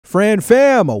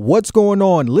Fam, what's going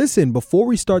on? Listen, before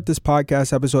we start this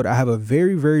podcast episode, I have a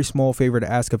very, very small favor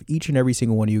to ask of each and every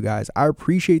single one of you guys. I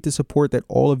appreciate the support that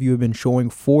all of you have been showing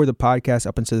for the podcast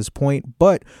up until this point,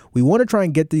 but we want to try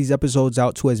and get these episodes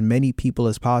out to as many people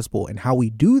as possible. And how we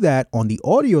do that on the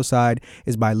audio side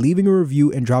is by leaving a review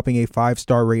and dropping a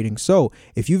 5-star rating. So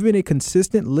if you've been a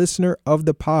consistent listener of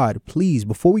the pod, please,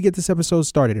 before we get this episode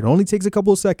started, it only takes a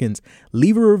couple of seconds,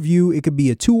 leave a review. It could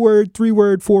be a 2-word,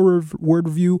 3-word, 4-word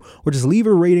review, or just leave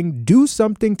a rating. Do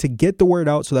something to get the word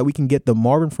out so that we can get the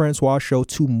Marvin Francois show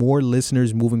to more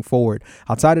listeners moving forward.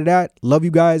 Outside of that, love you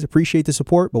guys, appreciate the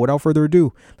support, but without further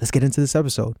ado, let's get into this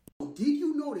episode. Did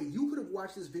you know that you could have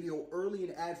watched this video early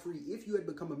and ad-free if you had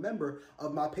become a member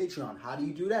of my Patreon? How do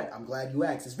you do that? I'm glad you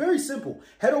asked. It's very simple.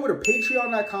 Head over to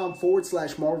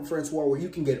patreon.com/Marvin Francois, where you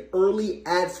can get early,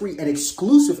 ad-free, and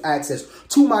exclusive access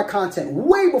to my content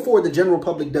way before the general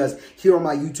public does here on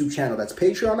my YouTube channel. That's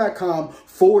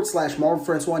patreon.com/Marvin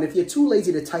Francois. And if you're too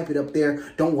lazy to type it up there,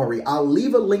 don't worry. I'll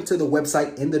leave a link to the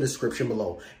website in the description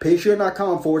below.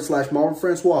 Patreon.com/Marvin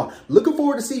Francois. Looking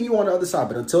forward to seeing you on the other side.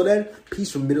 But until then,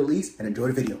 peace from the Middle East and enjoy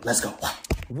the video. Let's go.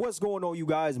 What's going on, you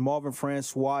guys? Marvin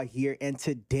Francois here, and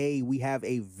today we have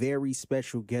a very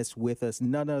special guest with us,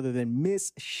 none other than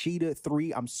Miss Rashedah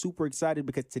 3. I'm super excited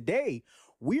because today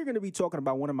we're going to be talking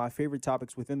about one of my favorite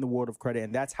topics within the world of credit,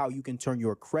 and that's how you can turn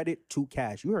your credit to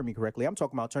cash. You heard me correctly. I'm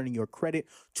talking about turning your credit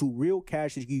to real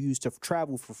cash that you use to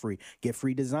travel for free, get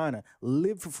free designer,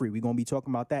 live for free. We're going to be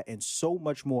talking about that and so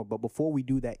much more. But before we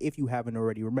do that, if you haven't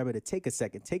already, remember to take a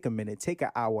second, take a minute, take an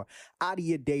hour out of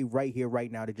your day right here,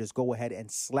 right now to just go ahead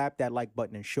and slap that like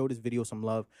button and show this video some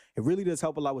love. It really does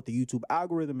help a lot with the YouTube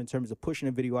algorithm in terms of pushing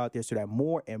the video out there so that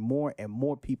more and more and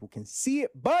more people can see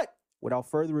it. But without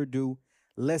further ado,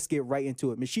 let's get right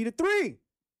into it. Rashedah 3.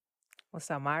 What's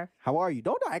up, Marv? How are you?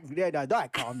 Don't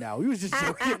calm down. We was just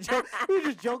joking. We was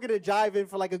just joking and jiving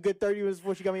for like a good 30 minutes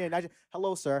before she got me in.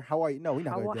 Hello, sir. How are you? No, we're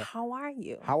not going to do that. How are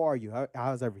you? How are you?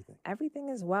 How's everything? Everything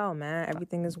is well, man.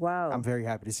 Everything is well. I'm very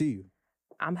happy to see you.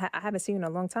 I haven't seen you in a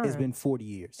long time. It's been 40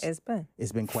 years. It's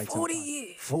been quite some time. 40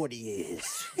 years. 40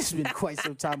 years. It's been quite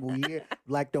some time. We're here.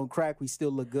 Black don't crack. We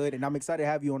still look good. And I'm excited to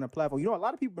have you on the platform. You know, a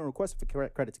lot of people have been requesting for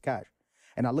credit to cash.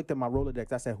 And I looked at my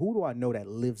Rolodex. I said, who do I know that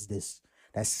lives this,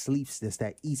 that sleeps this,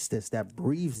 that eats this, that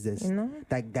breathes this,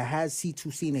 that has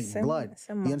C2C in their blood?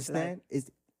 You understand? It's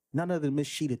none other than Miss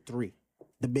Rashedah 3,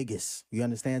 the biggest. You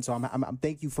understand? So I'm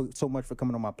thank you so much for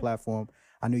coming on my platform.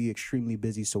 I know you're extremely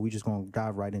busy, so we're just going to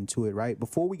dive right into it, right?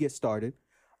 Before we get started,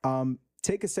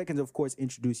 take a second to, of course,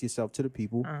 introduce yourself to the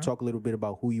people. Talk a little bit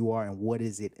about who you are and what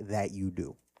is it that you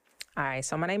do. All right,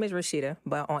 so my name is Rashedah,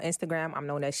 but on Instagram, I'm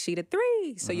known as Rashedah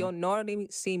 3. So you'll normally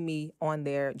see me on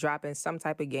there dropping some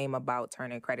type of game about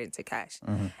turning credit into cash.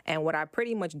 And what I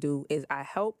pretty much do is I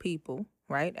help people,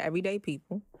 right? Everyday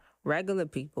people, regular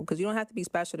people, because you don't have to be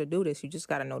special to do this. You just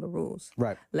got to know the rules.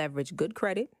 Right. Leverage good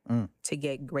credit to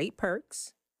get great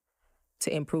perks,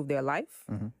 to improve their life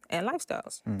and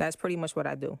lifestyles. That's pretty much what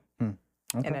I do.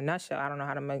 Okay. In a nutshell, I don't know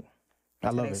how to make... I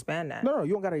love it. Expand that. No,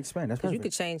 you don't got to expand. That's because you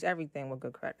could change everything with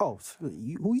good credit. Oh,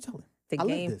 who you telling? The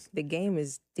game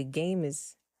is.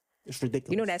 It's ridiculous.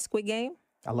 You know that Squid Game?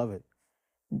 I love it.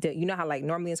 You know how like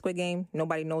normally in Squid Game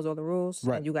nobody knows all the rules,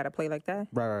 right? And you got to play like that.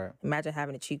 Right. Imagine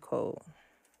having a cheat code.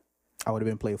 I would have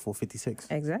been playing 456.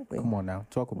 Exactly. Come on now,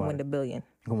 talk about it. Win the billion.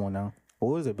 Come on now.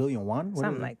 What was it? $1 billion?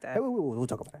 Something like that. We'll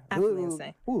talk about that. Absolutely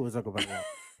insane. We'll talk about that.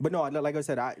 But no, like I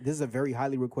said, this is a very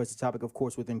highly requested topic. Of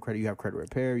course, within credit, you have credit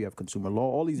repair, you have consumer law,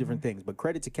 all these different things. But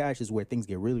credit to cash is where things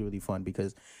get really, really fun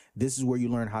because this is where you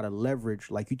learn how to leverage,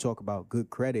 like you talk about,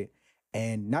 good credit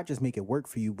and not just make it work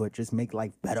for you, but just make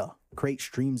life better, create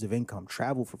streams of income,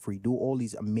 travel for free, do all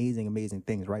these amazing, amazing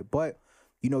things, right? But,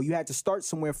 you know, you had to start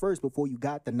somewhere first before you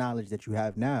got the knowledge that you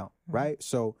have now, right?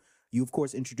 So you, of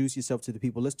course, introduce yourself to the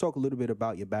people. Let's talk a little bit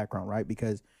about your background, right?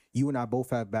 Because you and I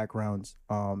both have backgrounds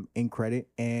in credit,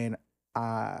 and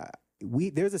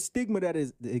there's a stigma that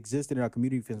has existed in our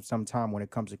community for some time when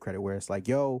it comes to credit, where it's like,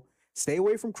 yo, stay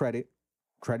away from credit.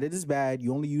 Credit is bad.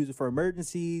 You only use it for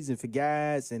emergencies and for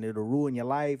gas, and it'll ruin your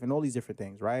life and all these different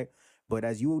things, right? But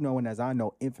as you know and as I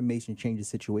know, information changes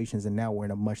situations, and now we're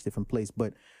in a much different place.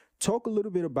 But talk a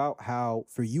little bit about how,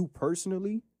 for you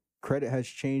personally, credit has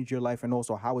changed your life and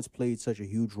also how it's played such a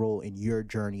huge role in your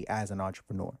journey as an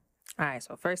entrepreneur. All right,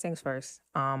 so first things first,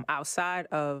 outside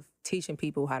of teaching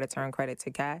people how to turn credit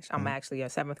to cash, I'm actually a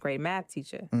 7th grade math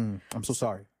teacher. I'm so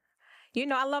sorry. You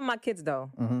know, I love my kids,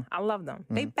 though. I love them.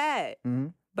 They bad.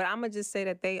 But I'm going to just say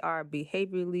that they are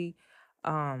behaviorally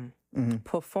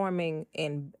performing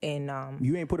in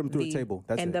you ain't put them through a table.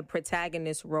 That's in the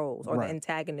protagonist roles or the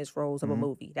antagonist roles of a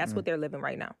movie. That's what they're living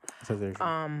right now.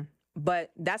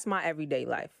 But that's my everyday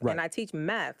life. Right. And I teach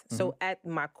math. So at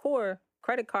my core,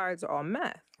 credit cards are all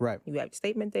math. Right. You have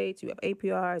statement dates, you have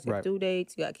APRs, you have due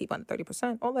dates, you got to keep on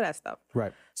 30%, all of that stuff.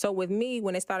 Right. So with me,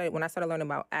 when I started learning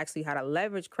about actually how to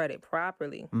leverage credit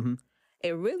properly,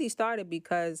 it really started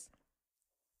because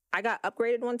I got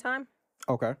upgraded one time.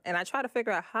 Okay. And I tried to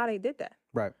figure out how they did that.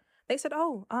 Right. They said,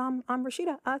 "Oh, I'm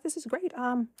Rashedah. This is great.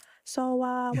 So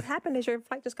what happened is your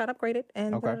flight just got upgraded,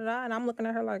 and Okay. and I'm looking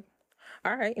at her like,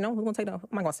 all right, who's gonna take I'm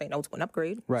not gonna say no to an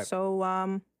upgrade. Right. So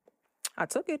I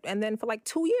took it, and then for like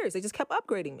 2 years, they just kept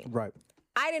upgrading me. Right.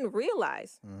 I didn't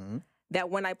realize that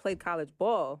when I played college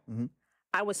ball,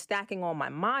 I was stacking all my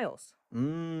miles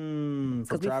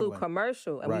because we flew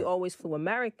commercial and we always flew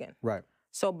American. Right.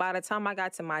 So by the time I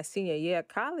got to my senior year of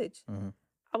college,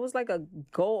 I was like a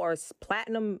gold or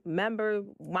platinum member,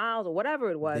 miles or whatever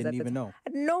it was. Didn't even know. I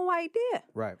had no idea.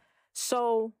 Right.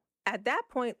 So at that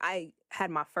point, I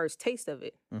had my first taste of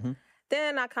it.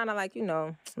 Then I kind of like,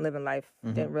 living life,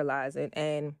 didn't realize it.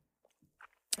 And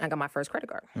I got my first credit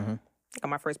card. I got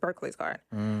my first Berkeley's card.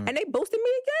 And they boosted me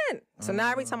again. So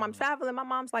now every time I'm traveling, my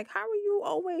mom's like, how are you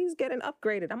always getting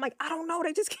upgraded? I'm like, I don't know.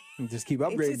 They just keep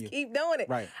upgrading you. keep doing it.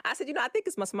 Right. I said, I think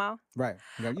it's my smile. Right.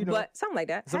 Yeah, But something like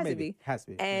that. Has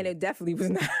to be. And it definitely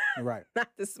was not, not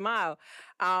the smile.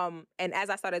 And as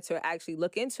I started to actually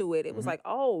look into it, it was like,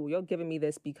 oh, you're giving me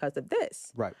this because of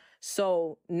this. Right.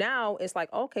 So now it's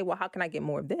like, okay, well, how can I get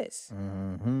more of this?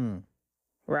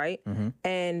 Right?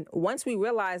 And once we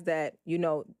realize that,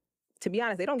 to be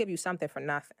honest, they don't give you something for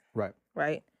nothing. Right.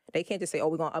 Right? They can't just say, oh,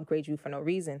 we're going to upgrade you for no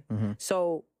reason.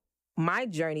 So my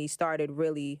journey started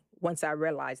really once I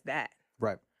realized that.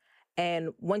 Right.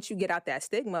 And once you get out that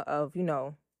stigma of,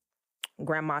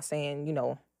 grandma saying,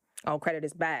 oh, credit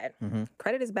is bad.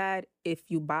 Credit is bad if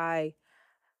you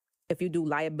do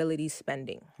liability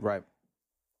spending. Right.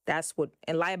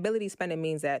 And liability spending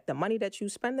means that the money that you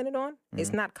spending it on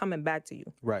is not coming back to you.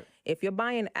 Right. If you're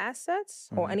buying assets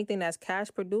or anything that's cash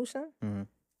producing,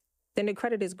 then the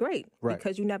credit is great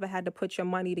because you never had to put your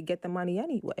money to get the money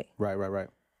anyway. Right.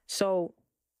 So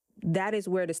that is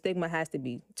where the stigma has to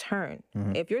be turned.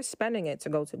 If you're spending it to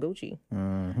go to Gucci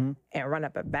and run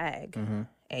up a bag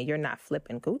and you're not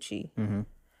flipping Gucci,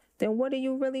 then what are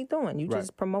you really doing? You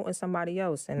just promoting somebody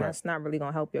else, and that's not really going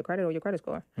to help your credit or your credit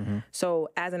score. So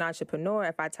as an entrepreneur,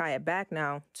 if I tie it back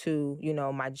now to,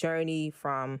 my journey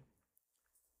from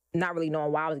not really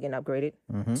knowing why I was getting upgraded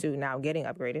to now getting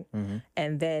upgraded,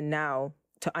 and then now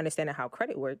to understanding how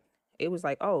credit worked, it was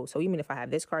like, oh, so you mean if I have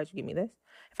this card, you give me this?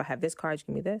 If I have this card, you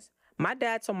give me this? My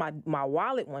dad saw my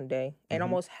wallet one day and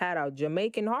almost had a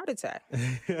Jamaican heart attack.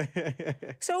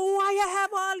 So why you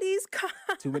have all these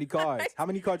cards? Too many cards. How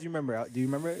many cards do you remember? Do you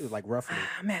remember it? It was like roughly.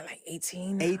 Man, like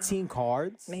 18. 18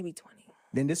 cards? Maybe 20.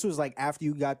 Then this was like after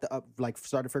you got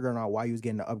started figuring out why you was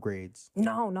getting the upgrades.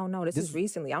 No. This is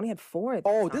recently. I only had 4 at that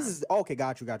time. This is, okay,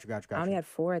 got you. I only had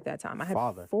 4 at that time. I had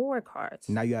 4 cards.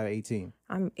 Now you have 18.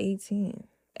 I'm 18.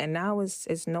 And now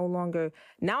it's no longer,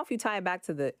 now if you tie it back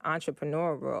to the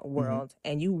entrepreneur world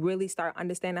and you really start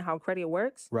understanding how credit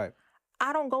works, right?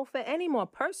 I don't go for any more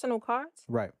personal cards.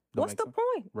 Right. What's the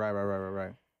point?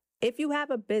 Right. If you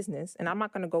have a business, and I'm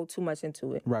not going to go too much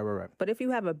into it. Right. But if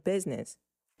you have a business,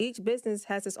 each business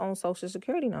has its own social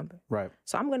security number. Right.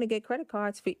 So I'm going to get credit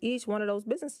cards for each one of those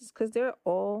businesses because they're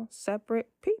all separate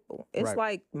people. It's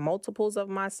like multiples of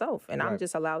myself, and I'm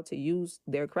just allowed to use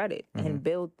their credit and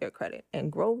build their credit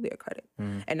and grow their credit.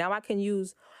 And now I can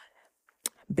use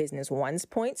business 1's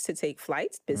points to take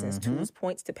flights, business 2's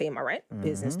points to pay my rent,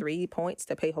 business 3 points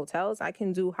to pay hotels. I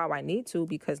can do how I need to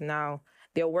because now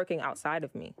they're working outside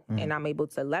of me, and I'm able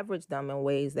to leverage them in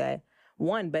ways that,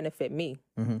 one, benefit me.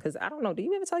 Because I don't know, do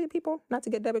you ever tell your people not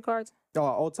to get debit cards? Oh,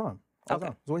 all the time. All the Okay.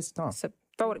 time. It's a waste of time. So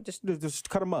throw it, Just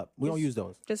cut them up. We don't use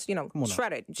those. Just,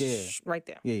 shred it. Right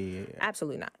there. Yeah.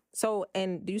 Absolutely not. So,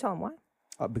 and do you tell them why?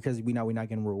 Because we're not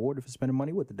getting rewarded for spending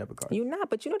money with the debit card. You're not,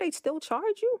 but they still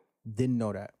charge you. Didn't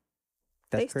know that.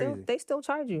 That's crazy. They still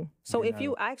charge you. So if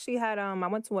you actually had, I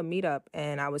went to a meetup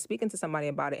and I was speaking to somebody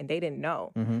about it and they didn't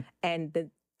know. And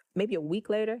maybe a week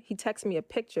later, he texted me a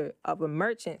picture of a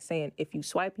merchant saying, if you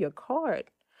swipe your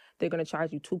card, they're going to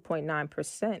charge you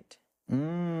 2.9%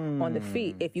 on the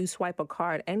fee. If you swipe a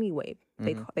card anyway,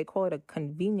 they call it a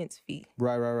convenience fee.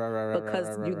 Right.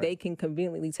 Because they can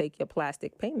conveniently take your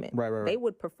plastic payment. Right. They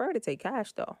would prefer to take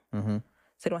cash though. So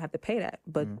they don't have to pay that.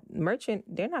 But merchant,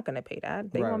 they're not going to pay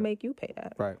that. They won't make you pay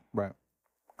that. Right.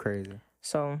 Crazy.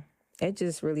 So it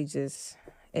just really it's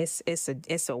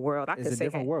a world. It's a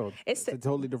different world. It's a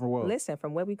totally different world. Listen,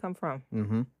 from where we come from.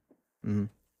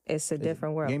 It's a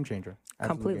different world. Game changer.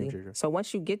 Absolute Completely. Game changer. So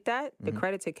once you get that, the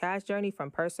credit to cash journey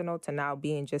from personal to now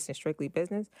being just in strictly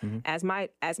business, as my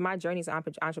journey as an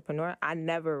entrepreneur, I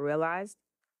never realized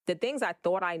the things I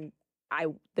thought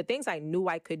the things I knew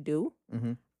I could do.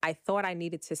 I thought I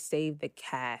needed to save the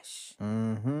cash.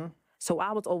 So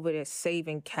I was over there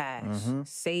saving cash,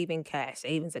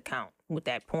 savings account with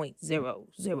that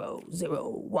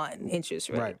 0.0001 interest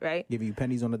rate, right? Give you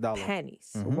pennies on the dollar.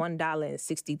 Pennies,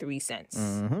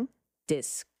 $1.63.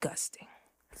 Disgusting.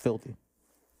 Filthy.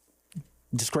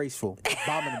 Disgraceful.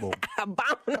 Abominable.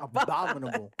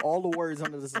 Abominable. All the words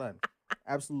under the sun.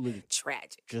 Absolutely.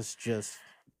 Tragic. Just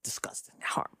disgusting.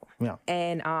 Horrible. Yeah.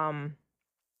 And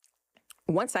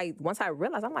once I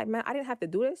realized, I'm like, man, I didn't have to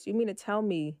do this. You mean to tell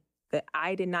me that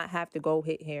I did not have to go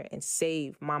hit here and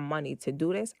save my money to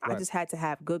do this? I just had to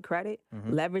have good credit,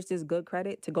 leverage this good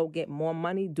credit to go get more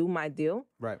money, do my deal,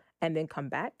 and then come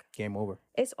back. Game over.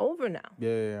 It's over now.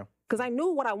 Yeah. Because I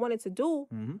knew what I wanted to do.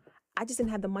 I just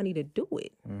didn't have the money to do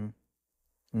it.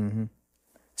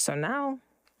 So now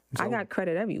I got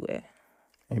credit everywhere.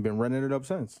 And you've been running it up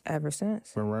since. Ever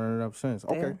since. Been running it up since.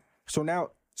 Okay. Yeah. So now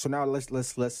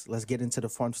let's get into the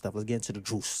fun stuff. Let's get into the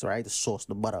juice, right? The sauce,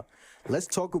 the butter. Let's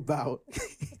talk about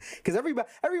because everybody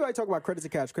talk about credit to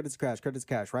cash,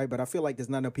 right? But I feel like there's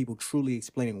not enough people truly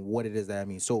explaining what it is that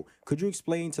means. So could you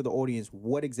explain to the audience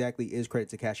what exactly is credit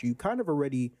to cash? You kind of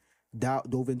already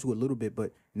dove into a little bit,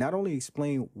 but not only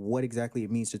explain what exactly it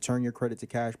means to turn your credit to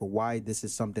cash, but why this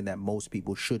is something that most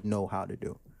people should know how to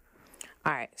do.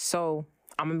 All right, so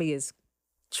I'm gonna be as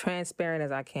transparent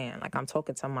as I can. Like I'm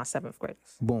talking to my 7th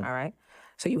graders. Boom. All right.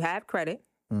 So you have credit,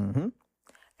 and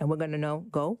we're gonna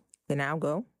go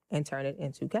and turn it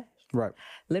into cash. Right.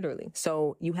 Literally.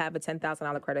 So you have a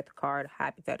 $10,000 credit card,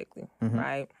 hypothetically,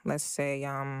 right? Let's say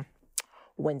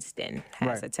Winston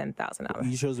has a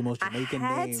 $10,000. You chose the most Jamaican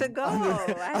I name. had to go.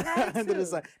 I had Under the to.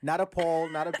 sun. Not a Paul,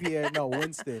 not a Pierre. No,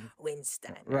 Winston.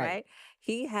 Winston, Right. right?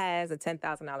 He has a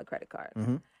 $10,000 credit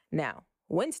card. Now,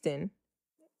 Winston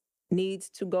needs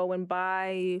to go and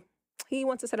he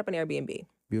wants to set up an Airbnb.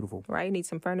 Beautiful. Right? He needs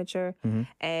some furniture.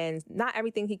 And not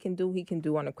everything he can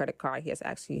do on a credit card. He has to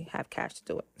actually have cash to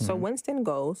do it. So Winston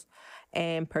goes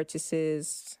and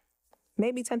purchases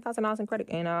maybe $10,000 in credit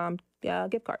and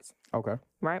gift cards. Okay.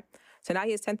 Right? So now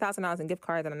he has $10,000 in gift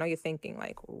cards, and I know you're thinking,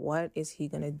 like, what is he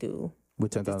going to do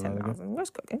With with $10,000.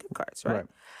 $10,000 in gift cards, right?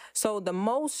 So the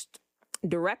most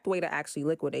direct way to actually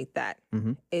liquidate that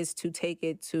is to take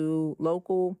it to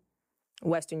local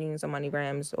Western Unions or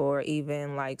MoneyGrams or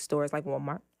even like stores like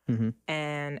Walmart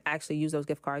and actually use those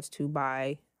gift cards to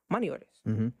buy money orders.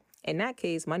 In that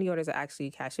case, money orders are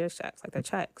actually cashier's checks, like they're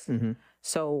checks.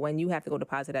 So when you have to go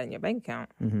deposit that in your bank account,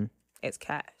 it's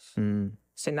cash.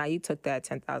 So now you took that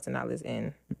 $10,000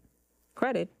 in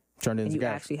credit Turned it and into you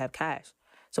cash. actually have cash.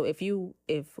 So if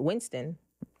Winston,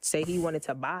 say he wanted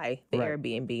to buy the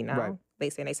Airbnb now,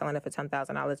 they say they selling it for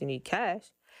 $10,000, you need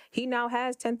cash. He now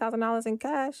has $10,000 in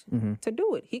cash to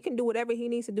do it. He can do whatever he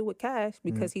needs to do with cash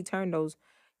because he turned those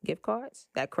gift cards,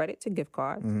 that credit to gift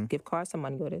cards, gift cards to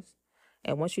money orders.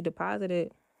 And once you deposit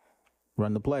it,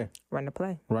 Run the play. run the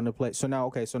play. So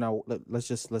now,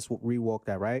 let's rewalk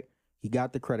that, right? He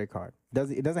got the credit card.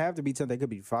 It doesn't have to be 10. It could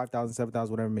be 5,000,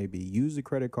 7,000, whatever it may be. Use the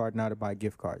credit card now to buy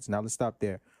gift cards. Now let's stop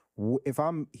there. If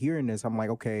I'm hearing this, I'm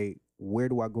like, okay, where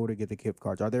do I go to get the gift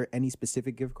cards? Are there any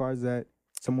specific gift cards that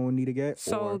someone would need to get?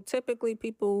 So typically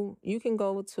you can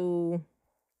go to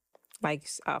like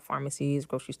pharmacies,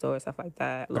 grocery stores, stuff like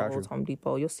that, Lowe's, Home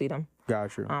Depot. You'll see them.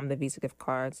 Gotcha. The Visa gift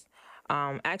cards.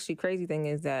 Actually, crazy thing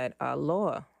is that a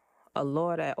law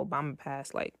that Obama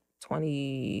passed like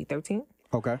 2013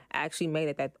 actually made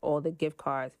it that all the gift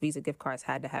cards, Visa gift cards,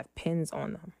 had to have pins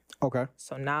on them. Okay.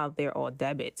 So now they're all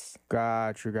debits.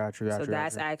 Gotcha. So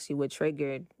that's actually what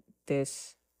triggered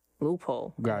this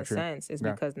loophole in a sense, is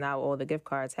because now all the gift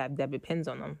cards have debit pins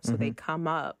on them. So they come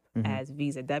up as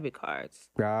Visa debit cards.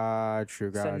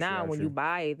 Gotcha. So now when you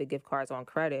buy the gift cards on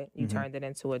credit, you turned it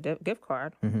into a gift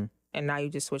card. And now you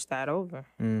just switch that over.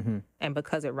 And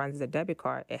because it runs as a debit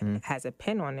card, it has a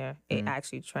pin on there. It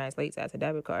actually translates as a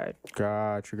debit card.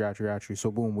 Gotcha.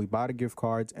 So boom, we buy the gift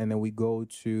cards and then we go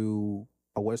to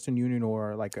a Western Union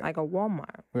or like a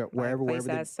Walmart. Wherever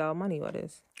that sell money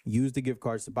orders. Use the gift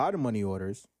cards to buy the money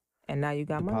orders. And now you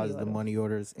got money orders. Deposit the money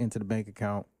orders into the bank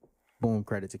account. Boom,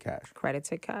 credit to cash. Credit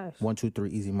to cash. 1, 2, 3,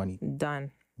 easy money.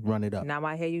 Done. Run it up. Now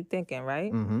I hear you thinking,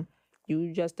 right?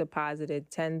 You just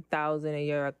deposited $10,000 in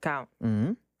your account.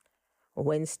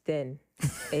 Winston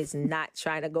is not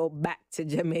trying to go back to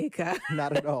Jamaica.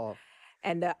 Not at all.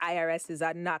 And the IRS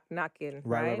are knocking.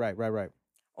 Right.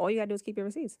 All you gotta do is keep your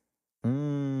receipts.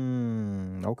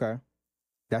 Okay.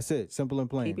 That's it. Simple and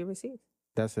plain. Keep your receipts.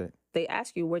 That's it. They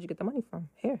ask you, where'd you get the money from?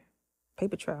 Here,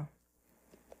 paper trail.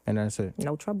 And that's it.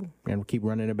 No trouble. And keep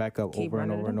running it back up over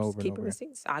and over and over. Keep your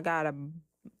receipts. I got a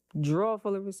drawer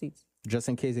full of receipts. Just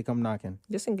in case they come knocking.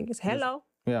 Just in case. Hello.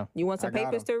 Yeah. You want some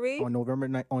papers to read? On November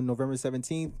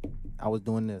 17th, I was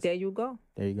doing this. There you go.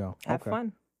 There you go. Have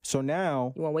fun. So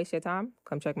now... You want to waste your time?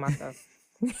 Come check my stuff.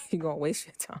 You're going to waste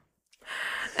your time.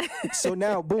 So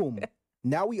now, boom.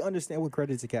 Now we understand what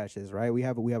credit to cash is, right? We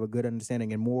have a good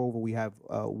understanding, and moreover, we have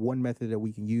one method that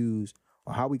we can use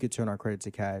on how we could turn our credit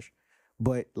to cash.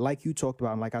 But like you talked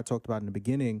about, and like I talked about in the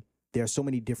beginning, there are so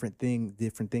many different things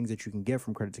that you can get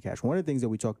from credit to cash. One of the things that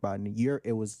we talked about in the year,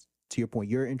 it was, to your point,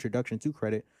 your introduction to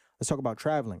credit. Let's talk about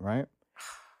traveling, right?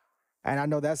 And I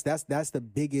know that's the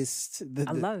biggest.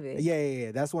 I love it.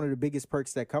 Yeah. That's one of the biggest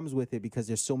perks that comes with it, because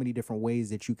there's so many different ways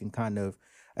that you can kind of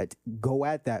go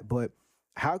at that. But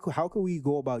how could we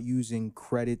go about using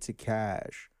credit to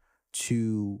cash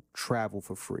to travel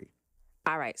for free?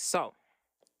 All right, so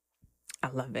I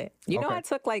love it. You know, I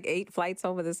took like 8 flights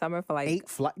over the summer for like 8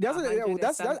 flights.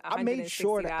 I made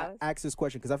sure to ask this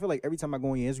question because I feel like every time I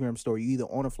go on your Instagram story, you're either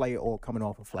on a flight or coming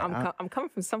off a flight. I'm coming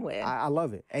from somewhere. I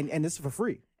love it, and this is for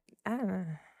free. I don't know.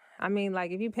 I mean,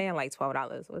 like if you're paying like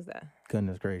 $12, what's that?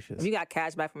 Goodness gracious! If you got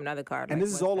cash back from another card, and like,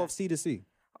 this is all of C2C.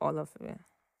 All of it.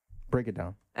 Break it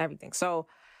down. Everything. So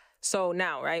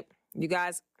now, right, you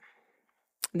guys.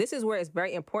 This is where it's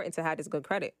very important to have this good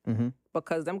credit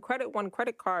because them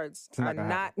credit cards are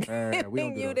not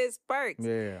giving you this perks.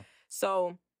 Yeah.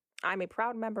 So I'm a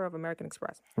proud member of American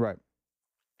Express. Right.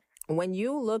 When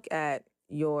you look at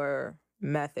your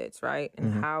methods, right,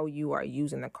 and how you are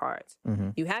using the cards,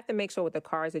 you have to make sure with the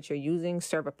cards that you're using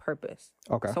serve a purpose.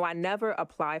 Okay. So I never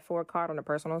apply for a card on the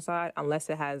personal side unless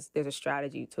there's a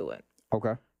strategy to it.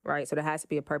 Okay. Right. So there has to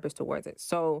be a purpose towards it.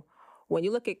 So when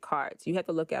you look at cards, you have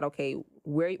to look at, okay,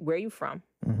 where are you from?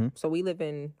 So we live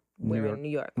in New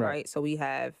York, right? So we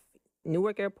have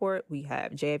Newark Airport, we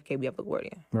have JFK, we have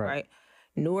LaGuardia, right?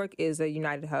 Newark is a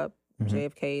United hub.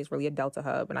 JFK is really a Delta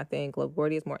hub. And I think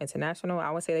LaGuardia is more international. I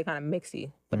would say they kind of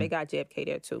mixy, but they got JFK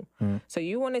there too. So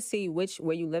you want to see where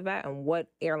you live at and what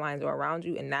airlines are around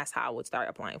you. And that's how I would start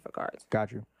applying for cards.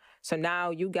 Got you. So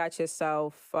now you got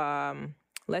yourself,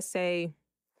 let's say,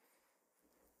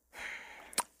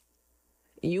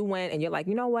 you went and you're like,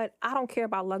 you know what? I don't care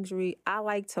about luxury. I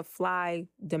like to fly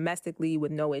domestically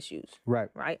with no issues. Right.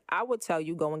 Right? I would tell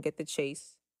you go and get the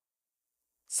Chase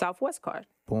Southwest card.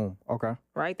 Boom. Okay.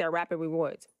 Right? They're rapid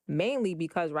rewards. Mainly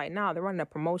because right now they're running a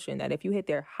promotion that if you hit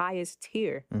their highest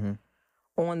tier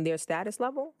on their status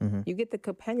level, you get the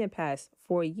companion pass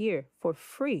for a year for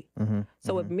free.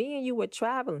 So if me and you were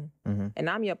traveling, and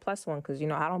I'm your plus one because, you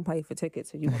know, I don't pay for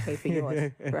tickets, so you can pay for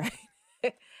yours, right?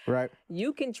 Right.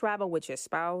 You can travel with your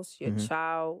spouse, your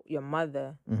child, your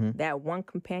mother, that one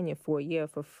companion for a year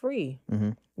for free.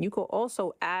 You could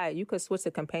also you could switch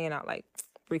the companion out like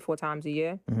 3-4 times a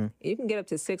year. You can get up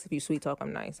to 6 if you sweet talk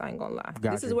them nice. I ain't gonna lie.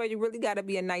 This is where you really got to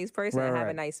be a nice person and have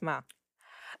a nice smile.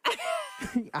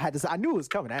 I knew it was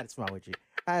coming. I had to smile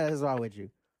with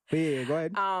you. But yeah, go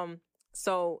ahead.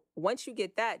 So once you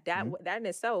get that in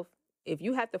itself, if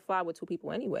you have to fly with 2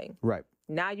 people anyway, right.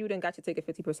 Now you done got your ticket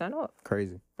 50% off.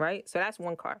 Crazy. Right? So that's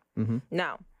one card.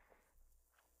 Now,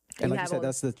 and like you said,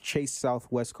 that's the Chase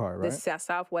Southwest card, right? The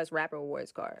Southwest Rapid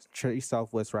Rewards card. Chase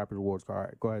Southwest Rapid Rewards card. All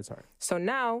right, go ahead, sorry. So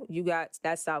now you got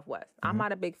that Southwest. I'm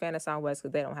not a big fan of Southwest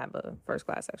because they don't have a first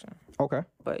class section. Okay.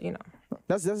 But, you know.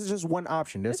 That's just one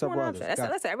option. There's several others.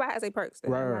 That's everybody has their perks.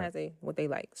 Everybody has what they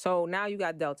like. So now you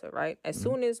got Delta, right? As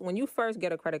soon as, when you first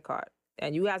get a credit card,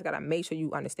 and you guys got to make sure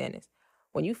you understand this.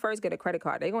 When you first get a credit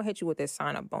card, they're going to hit you with this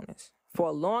sign-up bonus. For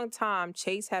a long time,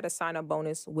 Chase had a sign-up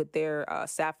bonus with their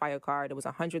Sapphire card. It was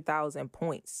 100,000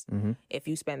 points if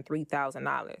you spend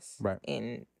 $3,000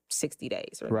 in 60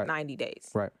 days or 90 days.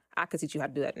 Right. I could teach you how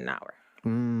to do that in an hour.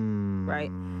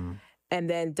 Right? And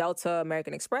then Delta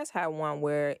American Express had one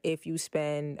where if you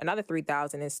spend another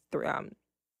 3,000 in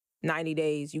 90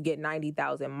 days, you get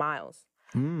 90,000 miles.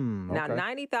 Now,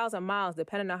 90,000 miles,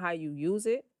 depending on how you use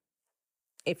it,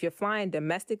 if you're flying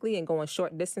domestically and going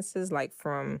short distances, like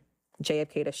from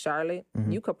JFK to Charlotte,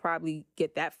 you could probably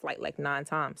get that flight like 9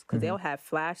 times because they'll have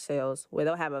flash sales where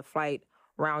they'll have a flight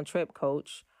round trip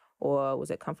coach, or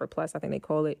was it Comfort Plus, I think they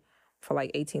call it, for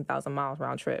like 18,000 miles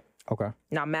round trip. Okay.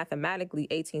 Now, mathematically,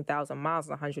 18,000 miles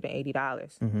is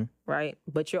 $180, right?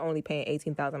 But you're only paying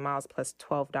 18,000 miles plus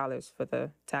 $12 for the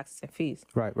taxes and fees.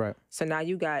 Right. So now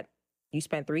you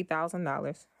spent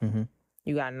 $3,000.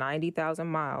 You got 90,000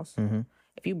 miles.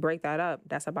 If you break that up,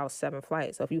 that's about 7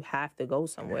 flights. So if you have to go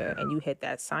somewhere and you hit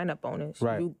that sign-up bonus,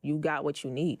 Right. you got what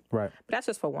you need. Right. But that's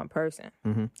just for one person.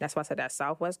 That's why I said that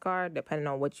Southwest card, depending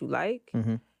on what you like,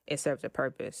 it serves a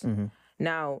purpose.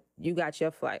 Now, you got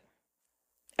your flight.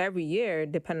 Every year,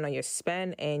 depending on your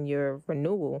spend and your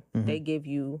renewal, they give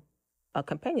you a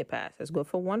companion pass. It's good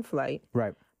for one flight.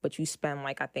 Right. But you spend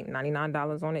like, I think,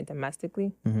 $99 on it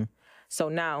domestically. So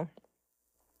now,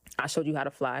 I showed you how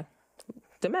to fly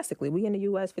domestically. We in the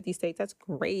U.S., 50 states. That's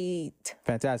great.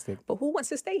 Fantastic. But who wants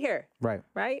to stay here? Right.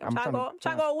 Right? I'm trying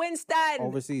to go Winston.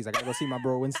 Overseas. I got to go see my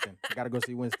bro Winston. I got to go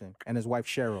see Winston and his wife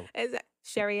Cheryl. Is that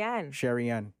Sherry Ann?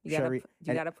 Sherry Ann. You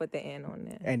gotta put the N on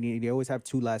there. And they always have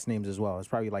 2 last names as well. It's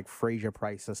probably like Fraser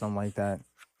Price or something like that.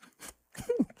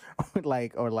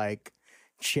 or like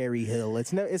Cherry Hill.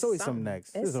 It's always something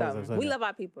next. It's something. We love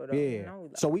our people though. Yeah. You know,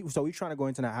 So we trying to go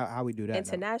into how we do that.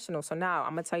 International. So now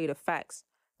I'm gonna tell you the facts.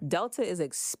 Delta is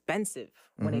expensive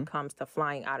when it comes to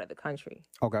flying out of the country.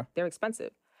 Okay. They're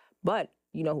expensive. But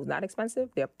you know who's not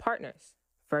expensive? They're partners.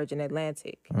 Virgin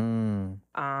Atlantic.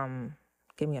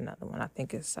 Give me another one. I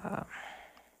think it's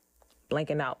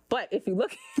blanking out. But if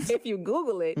you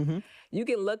Google it, you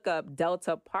can look up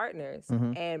Delta partners.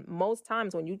 And most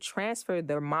times when you transfer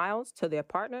their miles to their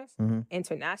partners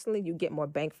internationally, you get more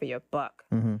bang for your buck.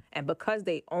 And because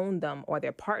they own them or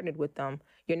they're partnered with them,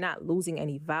 you're not losing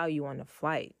any value on the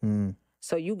flight.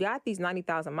 So you got these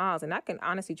 90,000 miles, and I can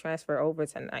honestly transfer over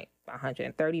to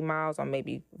 130 miles on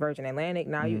maybe Virgin Atlantic.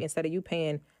 Now, instead of you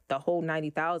paying the whole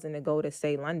 90,000 to go to,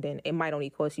 say, London, it might only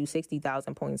cost you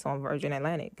 60,000 points on Virgin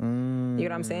Atlantic. You know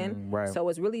what I'm saying? Right. So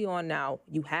it's really on now.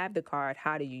 You have the card.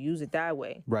 How do you use it that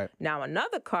way? Right. Now,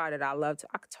 another card that I love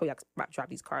I could tell you I could drop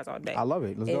these cards all day. I love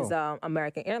it. Let's go. Is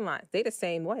American Airlines. They the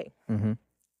same way.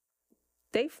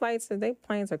 They flights and they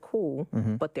planes are cool,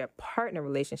 but their partner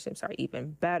relationships are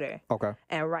even better. Okay.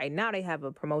 And right now they have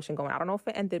a promotion going. I don't know if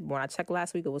it ended, but when I checked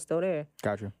last week, it was still there.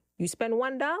 Gotcha. You spend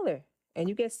 $1 and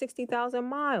you get 60,000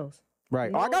 miles. Right.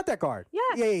 No. Oh, I got that card.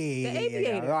 Yes. Yeah. The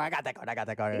Aviator. Oh, I got that card.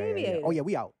 The Aviator. Oh, yeah,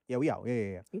 we out.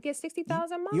 Yeah. You get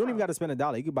 60,000 miles. You don't even got to spend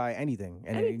 $1. You could buy anything.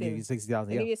 And Anything. you get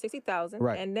 60,000. And Yeah. you get 60,000.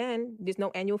 Right. And then there's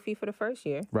no annual fee for the first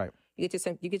year. Right. You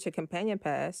get your companion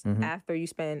pass after you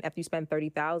spend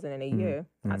 30,000 in a year.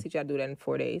 I'll teach you how to do that in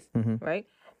 4 days. Right?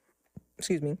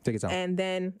 Excuse me. Take it out. And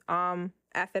then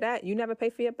after that, you never pay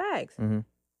for your bags.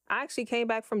 I actually came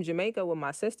back from Jamaica with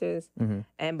my sisters,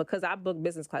 and because I booked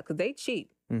business class, because they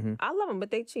cheap. I love them,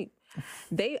 but they cheap.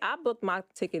 I booked my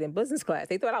ticket in business class.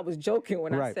 They thought I was joking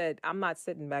when I said, I'm not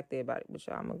sitting back there about it, but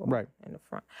y'all, I'm going to go in the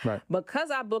front. Right.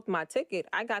 Because I booked my ticket,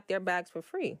 I got their bags for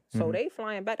free. So they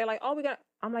flying back. They're like, oh,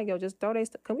 I'm like, yo, just throw their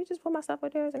stuff. Can we just put my stuff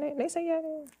up there? And they say, yeah.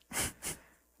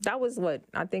 That was what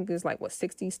I think is like what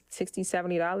 $60,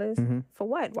 $70 for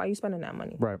what? Why are you spending that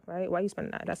money? Right. Why are you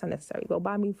spending that? That's unnecessary. Go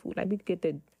buy me food. Like we could get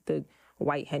the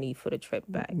white Henny for the trip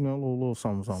back. You know, a little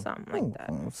something. Something like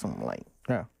that. Something like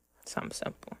Something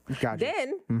simple. Gotcha.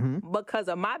 Then because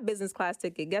of my business class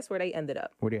ticket, guess where they ended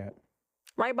up? Where they at?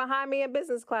 Right behind me in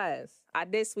business class. I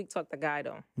did sweet talk the guy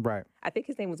though. Right. I think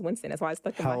his name was Winston. That's why it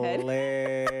stuck in my head.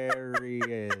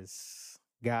 Hilarious.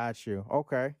 Got you.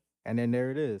 Okay. And then there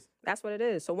it is. That's what it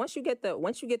is. So once you get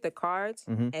the cards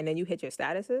and then you hit your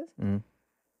statuses,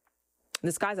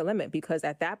 the sky's the limit because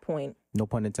at that point, no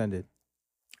pun intended.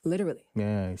 Literally.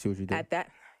 Yeah, I see what you did. At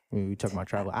that, you took my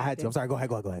travel. I had to. I'm sorry. Go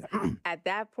ahead. At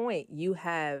that point, you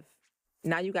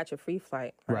got your free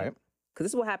flight, right? Because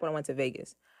this is what happened when I went to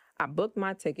Vegas. I booked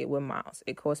my ticket with miles.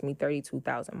 It cost me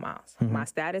 32,000 miles. My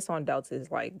status on Delta is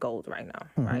like gold right now,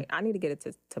 right? I need to get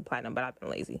it to platinum, but I've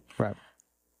been lazy. Right.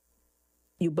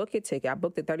 You book your ticket. I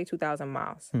booked it 32,000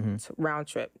 miles round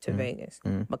trip to Vegas.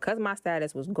 Because my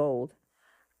status was gold,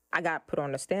 I got put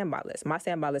on the standby list. My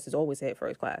standby list is always hit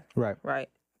first class. Right.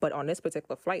 But on this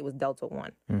particular flight, it was Delta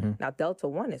One. Now, Delta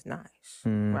One is nice,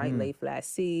 right? Lay flat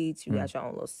seats. You got your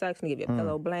own little section. They give you a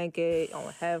pillow blanket, your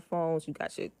own headphones. You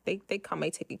got they take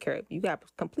care of you. You got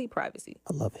complete privacy.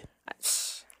 I love it.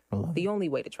 The only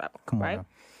way to travel, right? Now.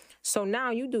 So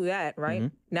now you do that,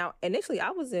 right? Now, initially, I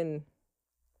was in,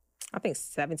 I think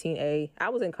 17A. I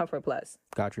was in Comfort Plus.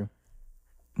 Got you.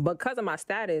 Because of my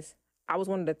status, I was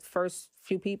one of the first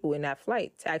few people in that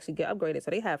flight to actually get upgraded.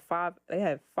 So they had five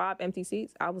empty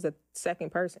seats. I was the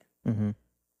second person.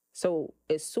 So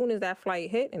as soon as that flight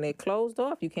hit and they closed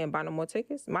off, you can't buy no more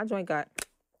tickets. My joint got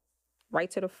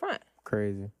right to the front.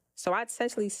 Crazy. So I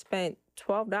essentially spent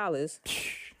 $12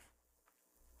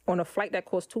 on a flight that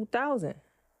cost $2,000.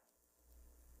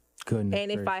 Goodness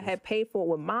and if I had paid for it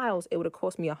with miles, it would have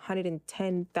cost me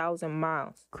 110,000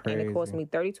 miles. Crazy. And it cost me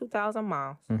 32,000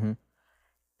 miles.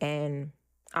 And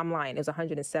I'm lying. It was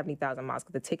 170,000 miles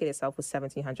because the ticket itself was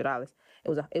 $1,700.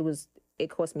 It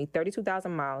cost me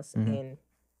 32,000 miles and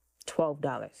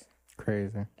 $12.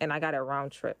 Crazy. And I got a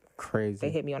round trip. Crazy. They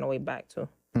hit me on the way back too.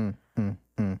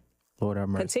 Lord have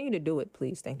mercy. Continue to do it,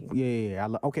 please. Thank you. Yeah.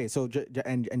 Okay, so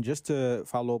and just to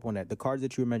follow up on that, the cards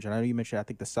that you mentioned, I know you mentioned, I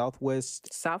think the Southwest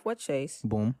Chase.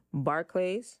 Boom.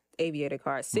 Barclays, Aviator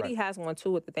card. Citi has one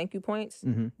too with the thank you points.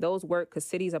 Those work because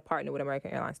Citi's a partner with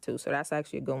American Airlines too, so that's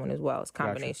actually a good one as well. It's a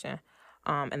combination.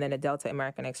 Gotcha. And then the Delta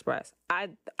American Express.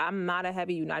 I'm not a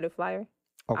heavy United flyer.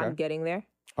 Okay. I'm getting there.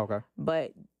 Okay.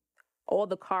 But all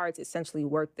the cards essentially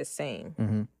work the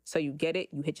same. So you get it,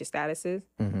 you hit your statuses,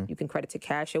 you can credit to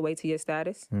cash your way to your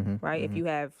status, right? If you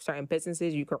have certain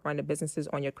businesses, you can run the businesses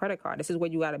on your credit card. This is where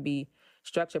you got to be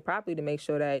structured properly to make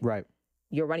sure that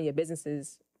you're running your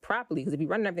businesses properly. Because if you're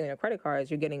running everything on your credit cards,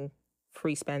 you're getting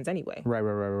free spends anyway. Right.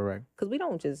 Because we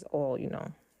don't just all,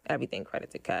 everything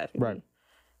credit to cash.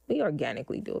 We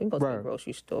organically do. We can go to the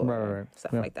grocery store,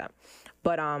 stuff like that.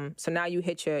 But so now you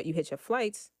hit your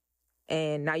flights.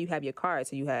 And now you have your card.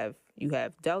 So you have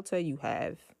Delta, you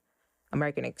have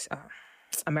American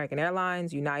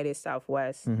Airlines, United,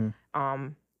 Southwest.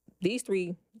 These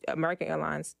three, American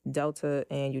Airlines, Delta,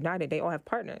 and United, they all have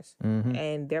partners.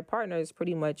 And their partners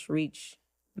pretty much reach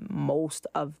most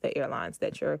of the airlines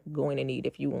that you're going to need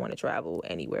if you want to travel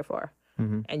anywhere far.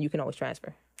 And you can always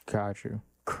transfer. Got you.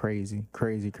 Crazy.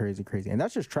 And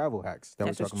that's just travel hacks that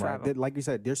we're talking about. Like you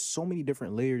said, there's so many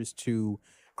different layers to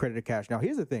credit to cash. Now,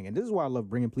 here's the thing, and this is why I love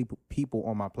bringing people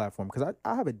on my platform, because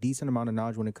I have a decent amount of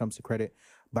knowledge when it comes to credit,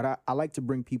 but I like to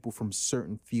bring people from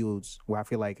certain fields where I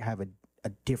feel like have a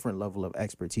different level of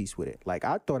expertise with it. Like,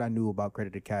 I thought I knew about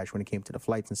credit to cash when it came to the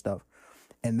flights and stuff.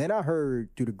 And then I heard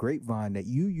through the grapevine that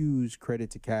you use credit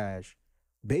to cash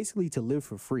basically to live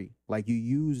for free. Like, you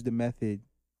use the method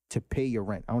to pay your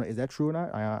rent. I don't know, is that true or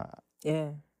not? Yeah.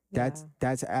 That's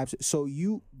absolutely. So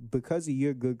you, because of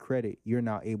your good credit, you're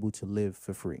now able to live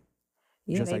for free.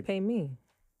 Yeah, just they pay me.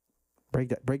 Break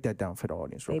that down for the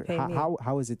audience real quick.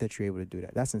 How is it that you're able to do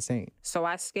that? That's insane. So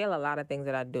I scale a lot of things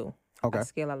that I do. Okay. I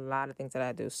scale a lot of things that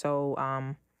I do. So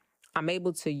I'm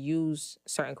able to use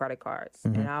certain credit cards,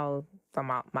 and I'll from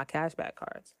my cashback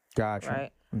cards.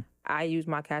 Gotcha. Right. I use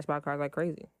my cashback cards like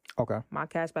crazy. Okay. My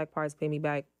cashback cards pay me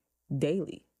back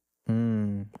daily.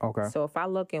 Okay. So if I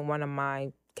look in one of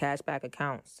my cashback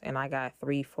accounts and I got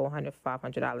 $300, $400,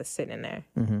 $500 sitting in there,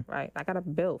 right? I got a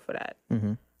bill for that.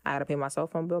 I got to pay my cell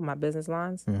phone bill, my business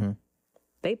lines.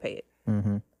 They pay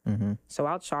it. So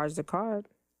I'll charge the card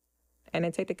and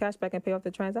then take the cash back and pay off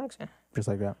the transaction. Just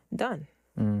like that. Done.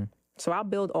 So I'll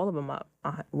build all of them up,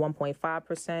 1.5%,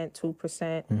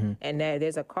 2%, and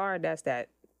there's a card that's that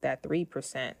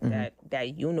 3%,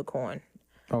 that unicorn.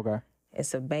 Okay.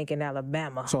 It's a bank in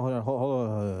Alabama. So hold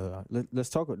on. Let's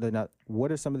talk now. What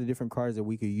are some of the different cards that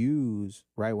we could use,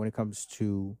 right, when it comes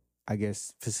to, I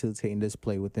guess, facilitating this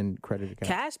play within credit account?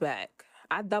 Cashback.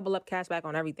 I double up cashback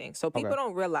on everything. So people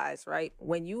don't realize, right,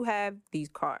 when you have these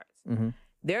cards,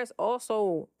 there's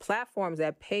also platforms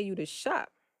that pay you to shop.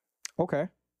 Okay.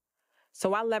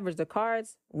 So I leverage the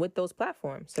cards with those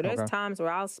platforms. So there's times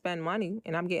where I'll spend money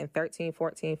and I'm getting 13,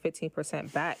 14,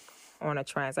 15% back on a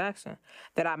transaction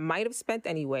that I might have spent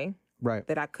anyway, right?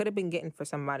 That I could have been getting for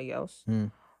somebody else,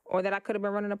 or that I could have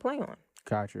been running a play on.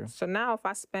 Gotcha. So now if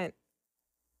I spent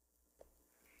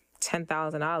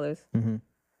 $10,000,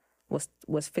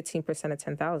 what's 15% of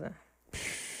 10,000?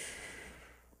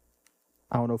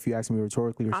 I don't know if you asked me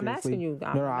rhetorically or seriously. I'm asking you.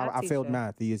 I failed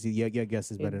math. Your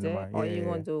guess is better than mine. Or you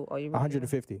gonna do? Or you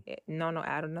 150? No,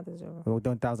 add another zero.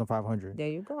 1,500. There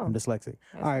you go. I'm dyslexic.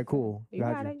 All right, cool. You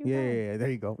got it. Yeah. There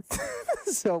you go.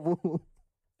 So,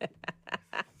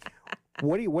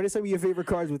 what are some of your favorite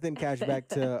cards within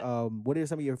cashback? What are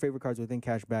some of your favorite cards within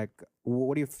cashback?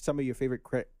 What are some of your favorite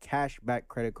cashback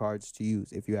credit cards to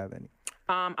use, if you have any?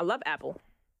 I love Apple.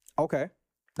 Okay.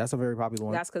 That's a very popular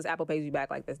one. That's because Apple pays you back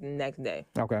like this next day.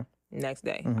 Okay. Next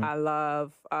day. I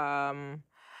love,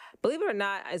 believe it or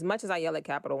not, as much as I yell at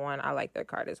Capital One, I like their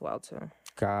card as well too.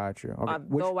 Gotcha.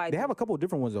 Okay. They have a couple of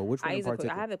different ones though. Which one in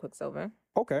particular? I have the Quicksilver.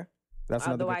 Okay. That's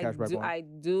another good cashback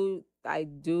one. I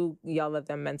do yell at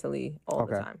them mentally all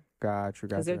the time. Gotcha.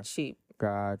 Because they're cheap.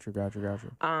 Gotcha.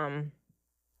 And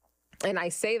I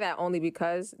say that only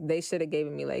because they should have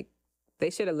given me they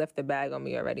should have lifted the bag on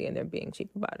me already, and they're being cheap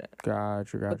about it.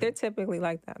 Gotcha. But they're typically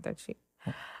like that. They're cheap.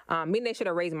 Meaning they should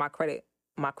have raised my credit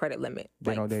limit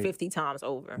 50 times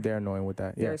over. They're annoying with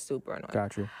that. Yeah. They're super annoying.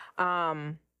 Gotcha.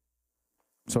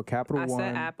 So Capital One. I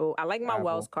said Apple. I like my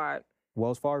Wells card.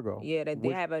 Wells Fargo. Yeah, they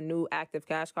have a new active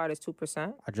cash card. It's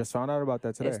 2%. I just found out about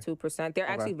that today. It's 2%. They're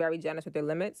actually very generous with their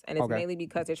limits, and it's mainly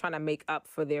because they're trying to make up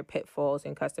for their pitfalls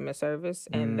in customer service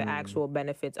and the actual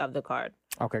benefits of the card.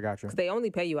 Okay, gotcha. Because they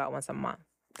only pay you out once a month.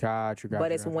 Gotcha.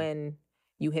 But it's when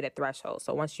you hit a threshold.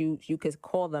 So once you could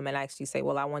call them and actually say,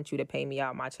 well, I want you to pay me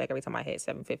out my check every time I hit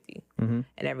 $750. And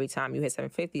every time you hit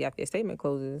 $750 after your statement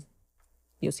closes,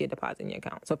 you'll see a deposit in your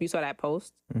account. So if you saw that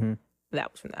post,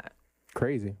 that was from that.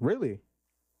 Crazy. Really?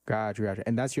 Gotcha.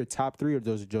 And that's your top 3, or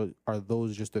are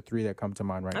those just the 3 that come to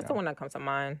mind right now? That's the one that comes to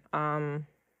mind. I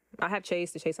have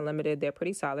Chase, the Chase Unlimited. They're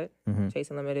pretty solid. Chase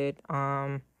Unlimited,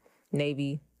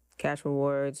 Navy, Cash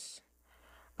Rewards.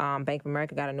 Bank of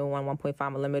America got a new one,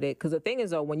 1.5 Unlimited. Because the thing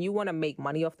is, though, when you want to make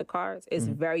money off the cards, it's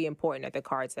very important that the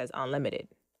card says unlimited.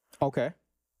 Okay.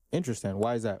 Interesting.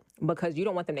 Why is that? Because you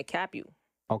don't want them to cap you.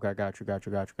 Okay, got you.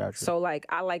 So, like,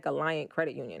 I like Alliant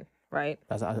Credit Union, right?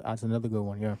 That's another good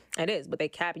one, yeah. It is, but they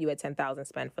cap you at $10,000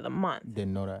 spent for the month.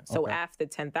 Didn't know that. So after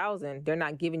 $10,000, they're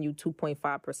not giving you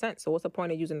 2.5%. So what's the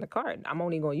point of using the card? I'm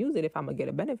only going to use it if I'm going to get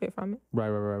a benefit from it.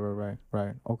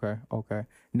 Right. Okay.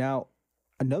 Now,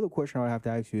 another question I have to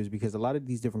ask you is, because a lot of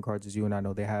these different cards, as you and I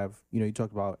know, they have, you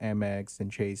talked about Amex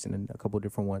and Chase and a couple of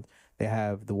different ones. They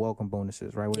have the welcome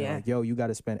bonuses, right? Where they're like, yo, you got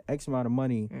to spend X amount of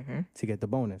money to get the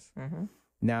bonus.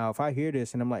 Now, if I hear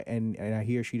this and I'm like, and I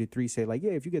hear Sheeta 3 say like,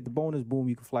 yeah, if you get the bonus, boom,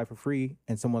 you can fly for free.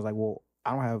 And someone's like, well,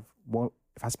 I don't have, well,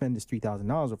 if I spend this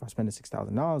 $3,000, or if I spend this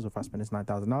 $6,000, or if I spend this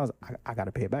 $9,000, I got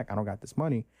to pay it back. I don't got this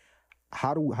money.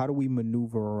 How do we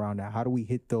maneuver around that? How do we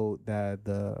hit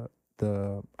the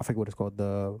I forget what it's called,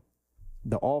 the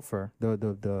offer,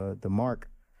 the mark,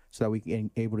 so that we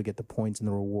can able to get the points and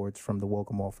the rewards from the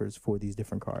welcome offers for these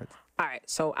different cards? All right.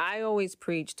 So I always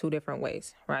preach 2 different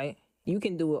ways, right? You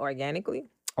can do it organically.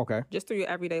 Okay. Just through your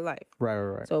everyday life.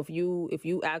 Right. So if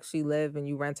you actually live and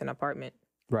you rent an apartment,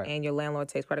 and your landlord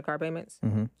takes credit card payments,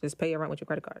 just pay your rent with your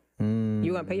credit card.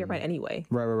 You're going to pay your rent anyway.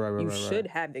 Right. You should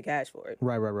have the cash for it.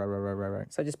 Right.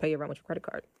 So just pay your rent with your credit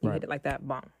card. You hit it like that,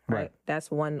 bong. Right? That's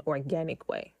one organic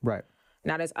way. Right.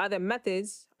 Now, there's other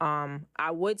methods. I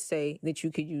would say that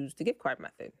you could use the gift card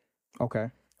method.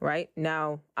 Okay. Right?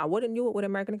 Now, I wouldn't do it with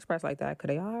American Express like that, because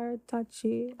they are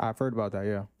touchy. I've heard about that,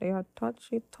 yeah. They are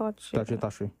touchy. Touchy.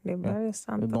 They're very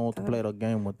sensitive. They don't want to play the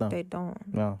game with them. They don't.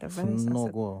 Yeah. They're very sensitive. No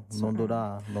go. Don't do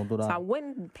that. So I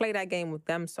wouldn't play that game with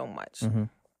them so much.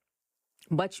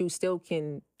 But you still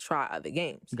can try other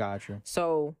games. Gotcha.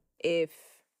 So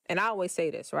and I always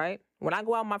say this, right? When I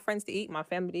go out with my friends to eat, my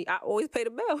family to eat, I always pay the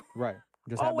bill. Right.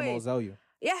 Just have them all sell you.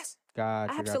 Yes.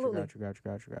 Gotcha. Absolutely.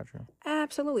 Gotcha.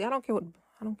 Absolutely. I don't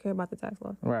care about the tax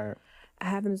law. Right. I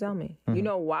have them sell me. You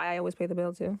know why I always pay the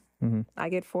bill too? I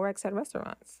get 4X at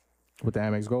restaurants. With the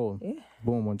Amex Gold. Yeah.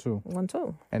 Boom, 1, 2. 1,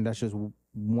 2. And that's just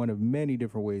one of many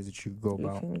different ways that you can go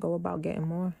about. You can go about getting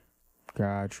more.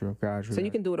 Gotcha. So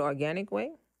you can do it the organic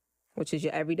way, which is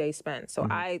your everyday spend. So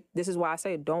this is why I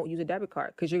say don't use a debit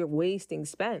card, because you're wasting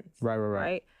spends.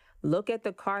 Right. Look at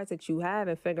the cards that you have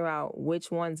and figure out which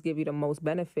ones give you the most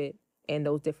benefit in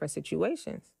those different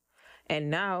situations. And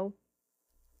now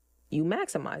you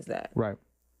maximize that. Right.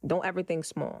 Don't ever think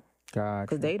small. Gotcha.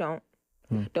 Because they don't.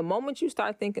 The moment you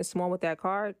start thinking small with that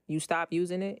card, you stop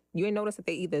using it. You ain't notice that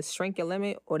they either shrink your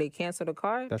limit or they cancel the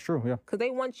card. That's true, yeah. Because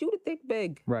they want you to think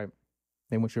big. Right.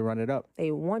 They want you to run it up.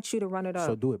 They want you to run it up.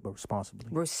 So do it, but responsibly.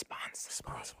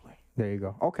 Responsibly. There you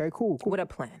go. Okay, cool. With a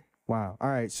plan. Wow. All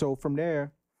right. So from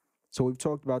there, we've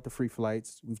talked about the free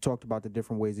flights. We've talked about the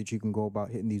different ways that you can go about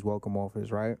hitting these welcome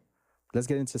offers, right? Let's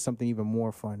get into something even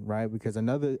more fun, right? Because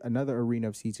another arena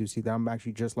of C2C that I'm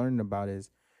actually just learning about is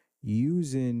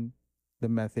using the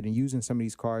method and using some of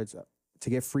these cards to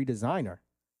get free designer.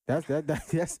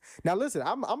 That's now listen,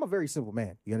 I'm a very simple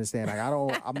man. You understand? Like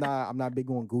I'm not big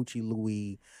on Gucci,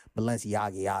 Louis,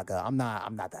 Balenciaga. I'm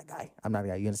not that guy.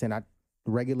 You understand?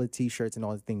 Regular t-shirts and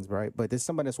all these things, right? But there's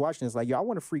somebody that's watching this like, yo, I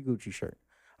want a free Gucci shirt.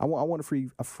 I want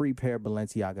a free pair of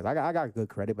Balenciagas. I got good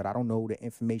credit, but I don't know the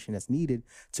information that's needed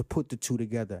to put the two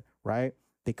together, right?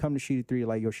 They come to Sheeta 3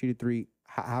 like, yo, Sheeta 3,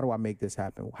 how do I make this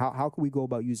happen? How can we go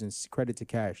about using credit to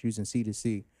cash, using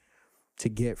C2C to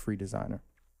get free designer?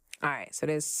 All right, so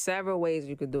there's several ways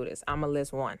you could do this. I'm going to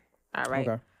list one, all right?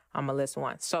 Okay. I'm going to list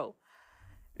one. So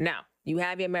now you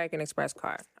have your American Express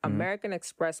card. American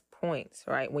Express points,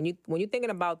 right? When you're thinking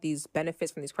about these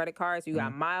benefits from these credit cards, you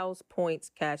got miles,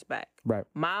 points, cash back. Right.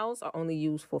 Miles are only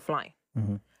used for flying.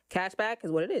 Cash back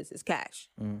is what it is. It's cash,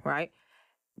 right?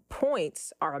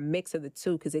 Points are a mix of the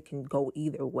two because it can go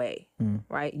either way,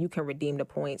 right? You can redeem the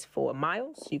points for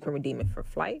miles. You can redeem it for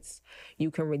flights.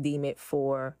 You can redeem it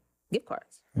for gift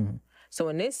cards. So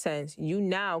in this sense, you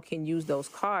now can use those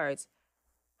cards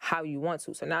how you want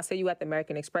to. So now say you at the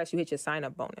American Express, you hit your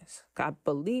sign-up bonus. I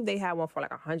believe they have one for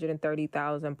like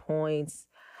 130,000 points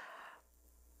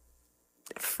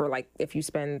for like if you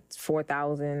spend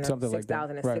 4,000 or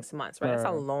 6,000 in 6 months, right? That's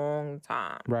a long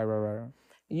time. Right.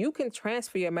 You can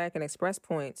transfer your American Express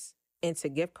points into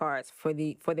gift cards for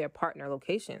their partner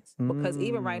locations. Because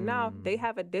even right now, they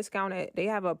have a discount they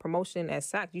have a promotion at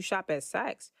Saks. You shop at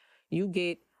Saks, you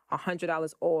get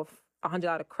 $100 off,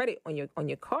 $100 credit on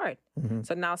your card.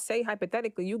 So now say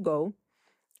hypothetically you go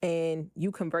and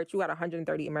you convert, you got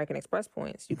 130 American Express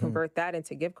points. You convert that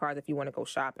into gift cards if you want to go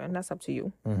shopping. That's up to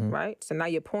you, right? So now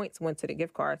your points went to the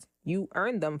gift cards. You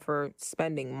earned them for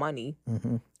spending money,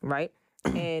 right?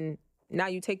 And now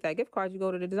you take that gift card, you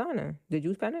go to the designer. Did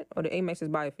you spend it or the Amex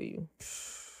just buy it for you?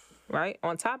 Right?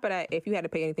 On top of that, if you had to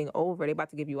pay anything over, they're about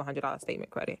to give you a $100 statement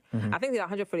credit. I think they're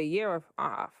 $100 for the year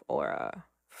or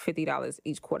 $50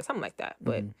 each quarter, something like that.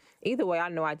 But either way, I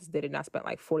know I just did it and I spent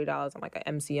like $40 on like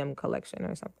an MCM collection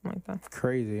or something like that.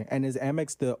 Crazy. And is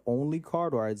Amex the only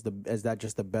card, or is that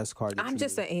just the best card? I'm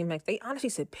just an Amex. They honestly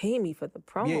should pay me for the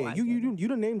promo. Yeah, you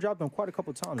done name dropped them quite a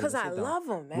couple times. Because I love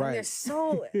them, man. Right.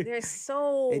 They're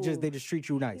so. They just treat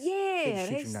you nice. Yeah,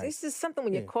 it's just something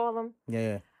when you call them.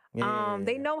 Yeah.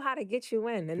 They know how to get you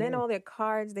in, and then all their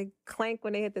cards they clank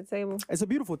when they hit the table. It's a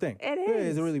beautiful thing. It is. Yeah,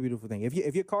 it's a really beautiful thing.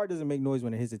 If your card doesn't make noise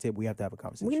when it hits the table, we have to have a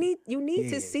conversation. You need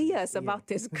to see us about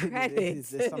this credit.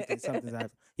 It's something's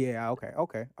yeah.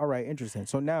 Okay. All right. Interesting.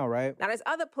 So now, right? Now there's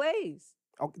other plays.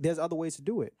 There's other ways to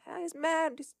do it. It's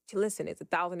mad. Just listen. It's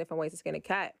 1,000 different ways to skin a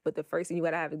cat, but the first thing you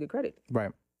gotta have is good credit.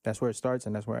 Right. That's where it starts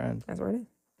and that's where it ends. That's where it is.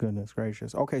 Goodness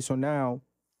gracious. Okay. So now,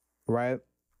 right?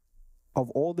 Of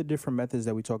all the different methods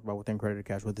that we talked about within credit to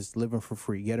cash, whether it's living for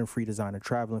free, getting free designer,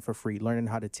 traveling for free, learning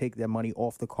how to take that money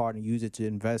off the card and use it to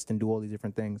invest and do all these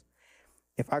different things.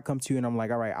 If I come to you and I'm like,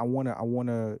 all right, I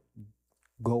wanna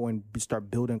go and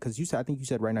start building, because I think you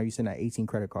said right now you're sitting at 18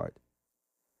 credit cards.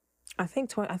 I think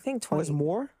 20. Oh, it's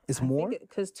more? It's more?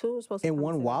 Because 2 is supposed to in come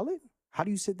one to wallet? How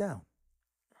do you sit down?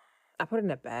 I put it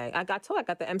in a bag. I got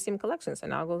the MCM collection, so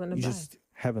now it goes in the bag. Just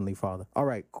Heavenly Father. All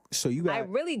right. So you got. I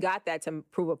really got that to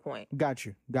prove a point. Got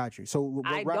you. So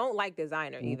I don't like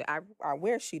designer either. I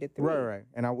wear Sheeta 3. Right.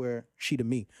 And I wear Sheeta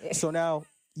me. So now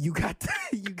you got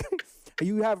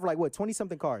you have like what 20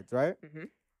 something cards, right?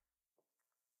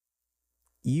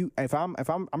 If I'm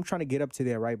trying to get up to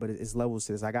there, right? But it's levels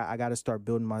to this. I got to start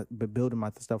building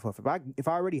my stuff up. If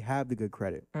I already have the good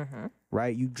credit,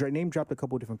 right? You name dropped a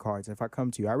couple different cards. If I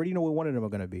come to you, I already know what one of them are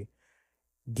gonna be.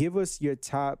 Give us your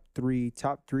top three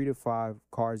to 5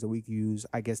 cards that we can use.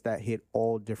 I guess that hit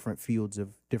all different fields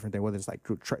of different things. Whether it's like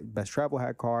best travel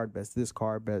hack card, best this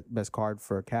card, best card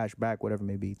for cash back, whatever it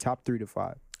may be. Top 3 to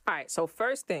 5. All right. So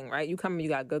first thing, right? You come, you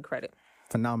got good credit.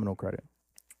 Phenomenal credit.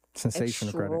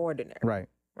 Sensational credit. Extraordinary.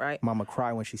 Right. Mama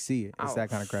cry when she see it. It's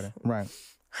that kind of credit. Right.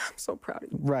 I'm so proud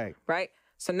of you. Right.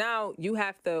 So now you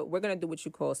have to. We're gonna do what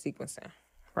you call sequencing.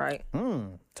 Right.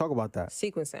 Talk about that.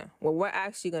 Sequencing. Well, we're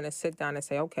actually gonna sit down and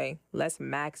say, okay, let's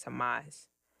maximize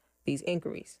these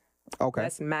inquiries. Okay.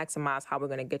 Let's maximize how we're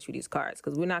gonna get you these cards,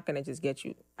 because we're not gonna just get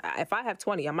you. If I have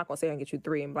 20, I'm not gonna say I can get you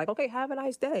 3 and be like, okay, have a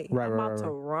nice day. I'm about to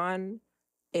run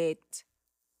it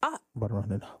up.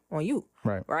 On you.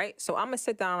 Right. So I'm gonna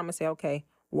sit down. I'm gonna say, okay,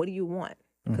 what do you want?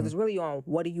 Because it's really on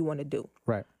what do you want to do.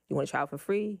 Right. You want to travel for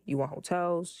free? You want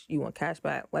hotels? You want cash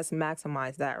back? Let's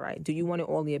maximize that, right? Do you want it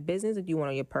all in your business or do you want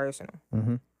it on your personal?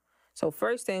 So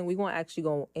first thing, we're going to actually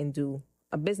go and do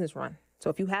a business run. So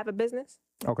if you have a business,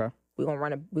 okay, we're going to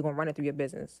run it through your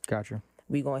business. Gotcha.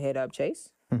 We're going to hit up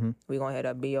Chase. We're going to hit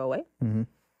up BOA.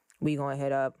 We're going to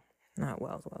hit up, not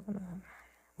Wells.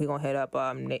 We're going to hit up,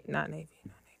 not Navy. I'm going to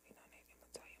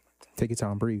tell you. Take your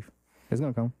time, breathe. It's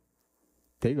going to come.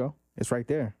 There you go. It's right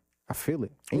there. I feel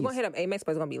it. We're going to hit up Amex,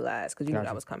 but it's going to be last because you knew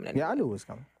that was coming in. Yeah, I knew it was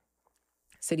coming.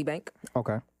 Citibank.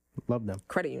 Okay. Love them.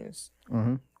 Credit unions.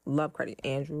 Love credit.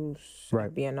 Andrews.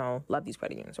 Right. BNO. Love these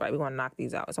credit unions, right? We're going to knock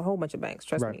these out. It's a whole bunch of banks.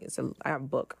 Trust me. I have a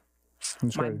book.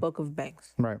 My book of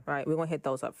banks. Right. We're going to hit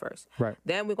those up first. Right.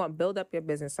 Then we're going to build up your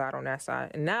business side on that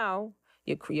side. And now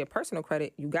your personal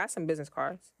credit, you got some business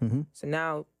cards. So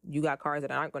now you got cards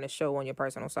that aren't going to show on your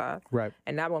personal side. Right.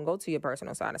 And now we're going to go to your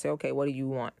personal side and say, okay, what do you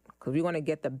want? Because we're going to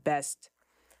get the best.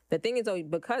 The thing is, though,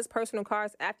 because personal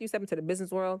cards, after you step into the business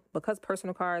world, because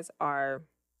personal cards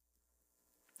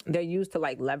they're used to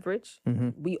like leverage,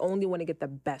 we only want to get the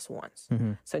best ones.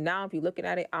 So now if you're looking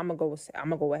at it, I'm gonna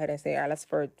go ahead and say, all right, let's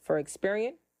for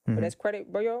Experian, for this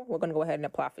credit bureau, we're gonna go ahead and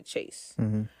apply for Chase,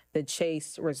 the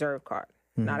Chase Reserve card.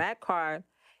 Now that card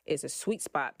is a sweet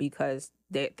spot because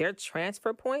their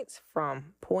transfer points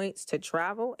from points to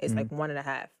travel is like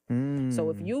 1.5. So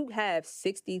if you have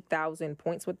 60,000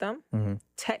 points with them,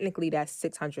 technically that's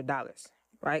 $600,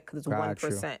 right? Because it's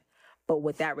 1%. But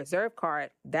with that reserve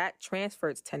card, that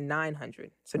transfers to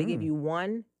 900. So they give you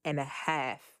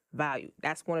 1.5 value.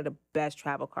 That's one of the best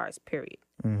travel cards, period.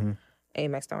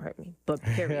 Amex don't hurt me, but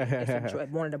period. It's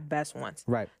one of the best ones.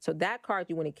 Right. So that card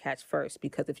you want to catch first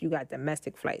because if you got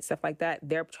domestic flights, stuff like that,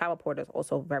 their travel portal is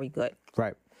also very good.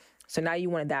 Right. So now you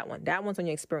wanted that one. That one's on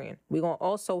your Experian. We're gonna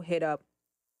also hit up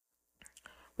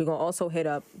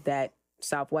that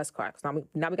Southwest card. Because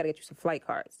now we gotta get you some flight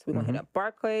cards. We're gonna hit up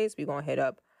Barclays. We're gonna hit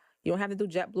up. You don't have to do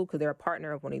JetBlue because they're a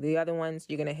partner of one of the other ones.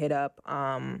 You're gonna hit up.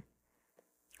 Why am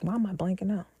I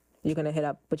blanking out? You're going to hit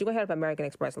up American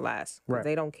Express last. Right.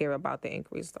 They don't care about the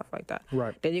inquiries, stuff like that.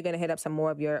 Right. Then you're going to hit up some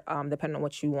more of your, depending on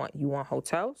what you want. You want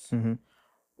hotels.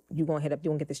 You're going to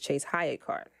get this Chase Hyatt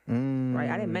card.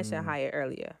 Right? I didn't mention Hyatt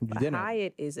earlier. But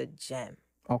Hyatt is a gem.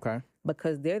 Okay.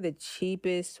 Because they're the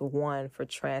cheapest one for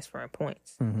transferring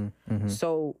points.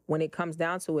 So when it comes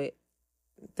down to it,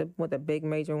 the big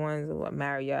major ones,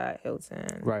 Marriott, Hilton.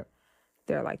 Right.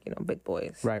 They're like, big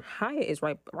boys. Right. Hyatt is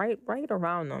right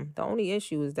around them. The only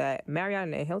issue is that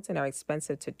Marriott and Hilton are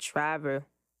expensive to transfer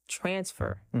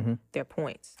their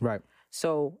points. Right.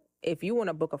 So if you want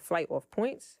to book a flight off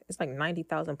points, it's like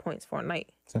 90,000 points for a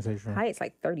night. Sensational. Hyatt's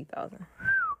like 30,000.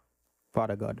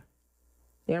 Father God.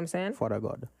 You know what I'm saying? Father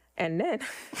God. And then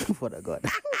Father God.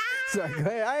 Sorry, go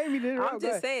ahead. I ain't mean to interrupt. I'm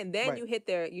just saying, then you hit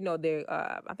their,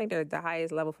 I think they're the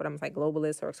highest level for them is like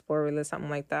Globalist or Explorer List, something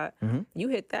like that. You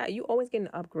hit that, you always getting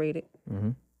upgraded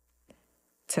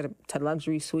to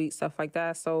luxury suite, stuff like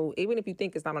that. So even if you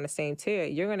think it's not on the same tier,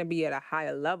 you're going to be at a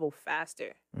higher level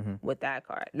faster with that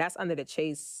card. That's under the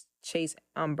Chase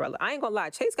umbrella. I ain't gonna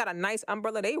lie, Chase got a nice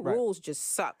umbrella. They rules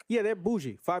just suck. Yeah, they're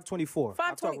bougie. 524.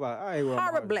 520.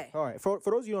 Horrible. All right. For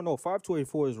those of you who don't know,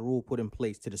 524 is a rule put in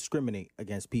place to discriminate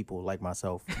against people like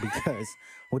myself because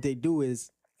what they do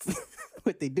is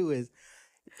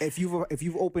if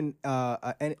you've opened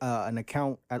an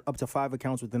account up to 5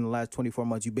 accounts within the last 24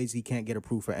 months, you basically can't get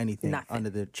approved for anything under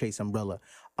the Chase umbrella.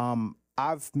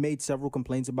 I've made several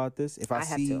complaints about this. If I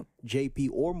see JP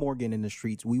or Morgan in the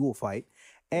streets, we will fight.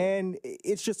 And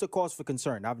it's just a cause for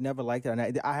concern. I've never liked it. And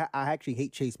I actually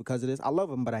hate Chase because of this. I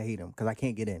love him, but I hate him because I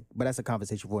can't get in. But that's a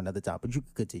conversation for another time. But you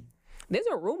can continue. There's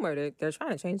a rumor that they're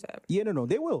trying to change that. Yeah, no.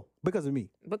 They will because of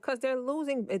me. Because they're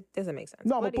losing. It doesn't make sense.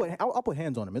 No, I'll put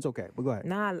hands on them. It's okay. But go ahead.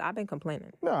 Nah, I've been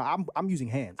complaining. No, I'm using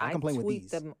hands. I complain with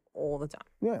these. I tweet them all the time.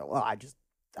 Yeah, well,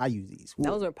 I use these.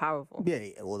 Those are powerful. Yeah.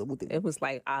 Well, it was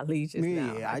like Ali just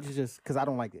now. Yeah, I just because I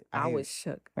don't like it. I was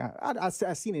shook. I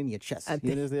seen it in your chest.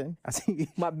 You understand? I see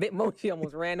my Bitmoji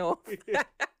almost ran off.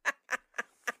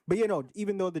 But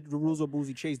even though the rules are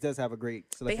boozy, Chase does have a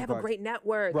great selection. They have a great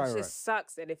network. It just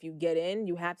sucks that if you get in,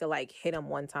 you have to like hit them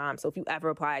one time. So if you ever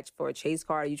apply for a Chase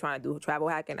card, or you trying to do travel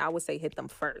hacking, I would say hit them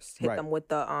first. Hit them with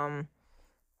the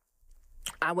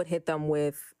I would hit them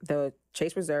with the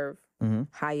Chase Reserve,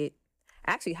 Hyatt.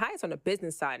 Actually, Hyatt's on the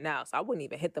business side now, so I wouldn't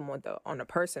even hit them on the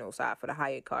personal side for the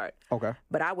Hyatt card. Okay.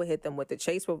 But I would hit them with the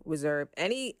Chase Reserve.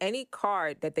 Any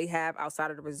card that they have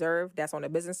outside of the Reserve that's on the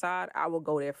business side, I will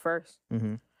go there first.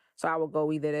 So I will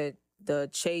go either the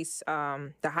Chase,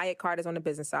 the Hyatt card is on the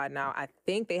business side now. I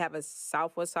think they have a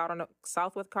Southwest card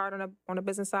on the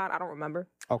business side. I don't remember.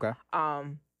 Okay.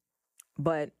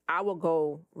 But I will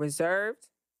go Reserved.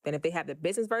 Then if they have the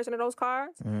business version of those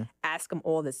cards, ask them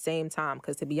all the same time.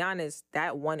 Because to be honest,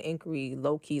 that one inquiry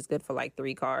low-key is good for like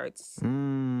 3 cards.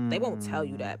 They won't tell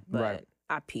you that, but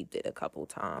I peeped it a couple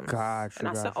times. Gotcha. And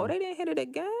I said, they didn't hit it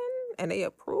again? And they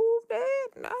approved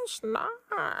it? That's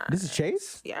not. This is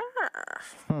Chase? Yeah.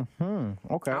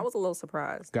 Okay. I was a little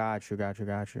surprised. Got you.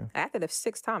 After the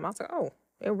 6th time, I was like,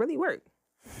 it really worked.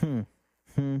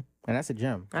 And that's a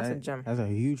gem. That's a gem. That's a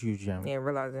huge gem. Yeah,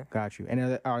 realize it. Got you.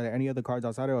 And are there any other cards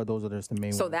outside of it, or those are just the main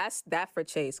ones? So that's that for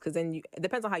Chase, because then it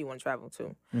depends on how you want to travel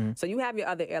too. So you have your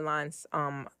other airlines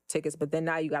tickets, but then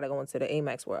now you got to go into the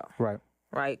Amex world. Right?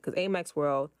 Because Amex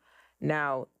world,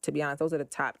 now, to be honest, those are the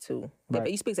top 2. If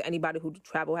you speak to anybody who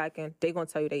travel hacking, they're going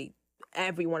to tell you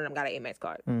every one of them got an Amex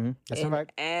card. That's a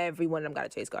fact. Every one of them got a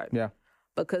Chase card. Yeah.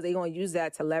 Because they're going to use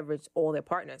that to leverage all their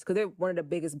partners. Because they're one of the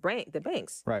biggest the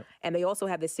banks. Right. And they also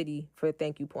have the city for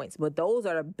thank you points. But those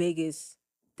are the biggest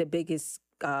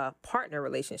partner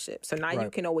relationships. So now you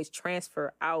can always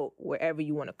transfer out wherever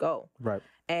you want to go. Right.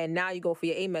 And now you go for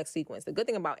your Amex sequence. The good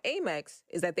thing about Amex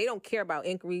is that they don't care about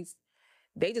inquiries.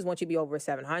 They just want you to be over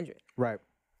 700. Right.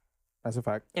 That's a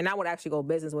fact. And I would actually go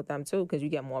business with them too, because you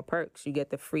get more perks. You get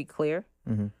the free clear.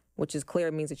 which is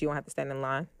clear means that you don't have to stand in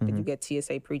line. But you get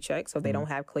TSA pre-check. So if they don't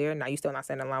have clear, now you still not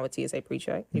standing in line with TSA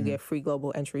pre-check. You get free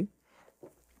global entry.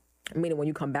 Meaning when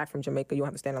you come back from Jamaica, you don't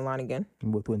have to stand in line again.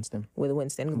 With Winston.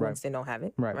 Winston don't have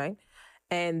it. Right.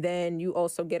 And then you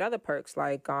also get other perks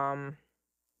like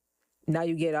now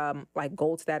you get like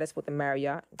gold status with the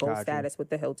Marriott, gold status with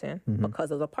the Hilton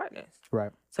because of the partners.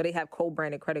 Right. So they have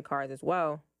co-branded credit cards as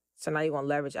well. So now you're going to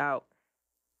leverage out.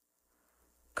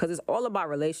 Because it's all about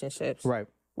relationships. Right.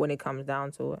 When it comes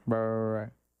down to it. Right.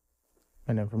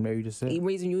 And then from there you just said. The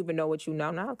reason you even know what you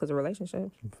know now because of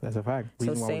relationships. That's a fact. The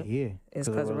reason why we're here is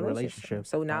because of relationships.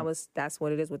 So now that's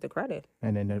what it is with the credit.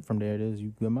 And then from there it is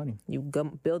you good money. You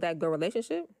build that good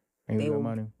relationship. And you good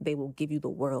money. They will give you the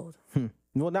world.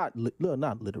 Well, not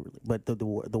literally, but the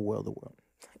world.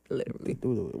 Literally. The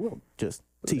world. Just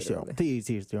T-shirt.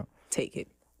 T-shirt. Take it.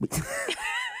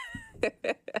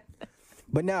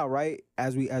 But now, right,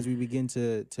 as we begin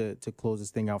to close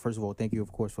this thing out, first of all, thank you,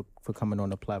 of course, for coming on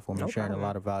the platform and sharing a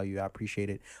lot of value. I appreciate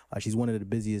it. She's one of the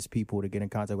busiest people to get in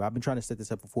contact with. I've been trying to set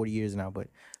this up for 40 years now, but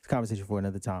it's a conversation for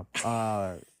another time.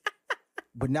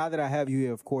 But now that I have you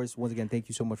here, of course, once again, thank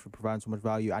you so much for providing so much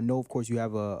value. I know, of course, you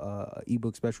have a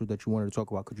ebook special that you wanted to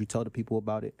talk about. Could you tell the people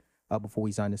about it before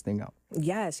we sign this thing out?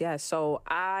 Yes. So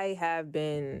I have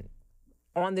been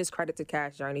on this credit to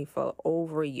cash journey for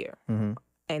over a year.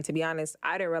 And to be honest,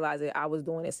 I didn't realize that I was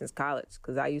doing it since college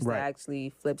because I used to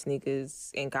actually flip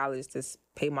sneakers in college to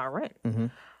pay my rent.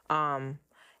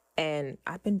 And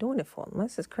I've been doing it for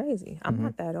months. It's crazy. I'm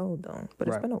not that old, though, but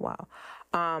it's been a while.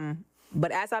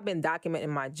 But as I've been documenting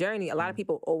my journey, a lot of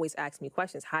people always ask me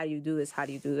questions. How do you do this? How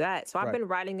do you do that? So I've been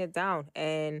writing it down.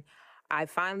 And I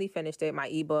finally finished it. My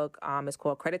ebook is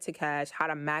called Credit to Cash, How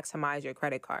to Maximize Your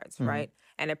Credit Cards, right?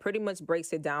 And it pretty much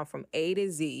breaks it down from A to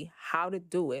Z, how to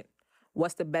do it,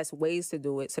 what's the best ways to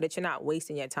do it so that you're not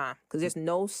wasting your time. Because there's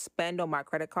no spend on my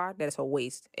credit card that is a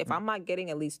waste. If I'm not getting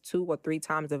at least 2 or 3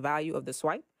 times the value of the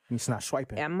swipe, it's not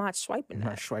swiping. I'm not swiping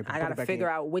that. I got to figure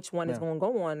out which one is going to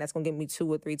go on that's going to give me 2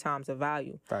 or 3 times the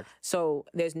value. So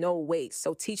there's no waste.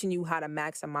 So teaching you how to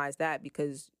maximize that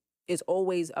because it's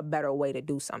always a better way to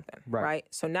do something, right?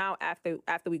 So now after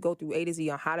we go through A to Z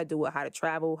on how to do it, how to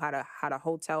travel, how to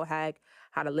hotel hack,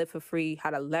 how to live for free, how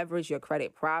to leverage your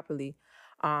credit properly,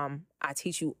 I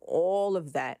teach you all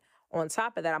of that. On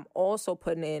top of that, I'm also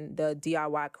putting in the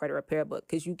DIY credit repair book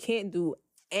because you can't do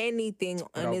anything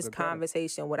in this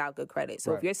conversation without good credit.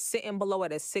 So if you're sitting below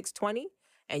at a 620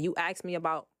 and you ask me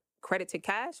about credit to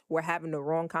cash, we're having the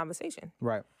wrong conversation.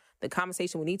 Right. The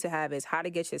conversation we need to have is how to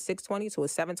get your 620 to a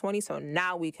 720 so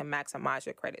now we can maximize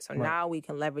your credit. So now we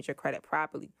can leverage your credit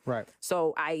properly. Right.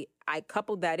 So I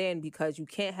coupled that in because you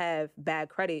can't have bad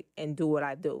credit and do what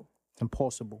I do.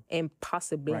 Impossible.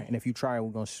 Impossible. Right. And if you try,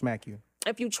 we're going to smack you.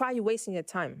 If you try, you're wasting your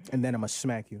time. And then I'm going to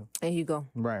smack you. There you go.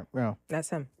 Right. Yeah. That's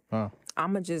him.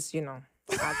 I'm going to just,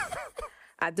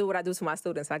 I do what I do to my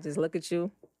students. I just look at you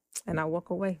and I walk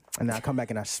away. And then I come back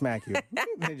and I smack you.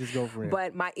 And just go for it.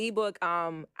 But my ebook,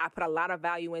 I put a lot of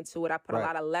value into it. I put a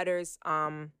lot of letters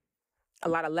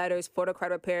for the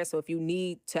credit repair. So if you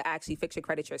need to actually fix your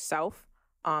credit yourself,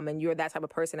 and you're that type of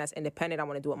person that's independent, I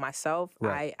want to do it myself.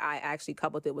 I actually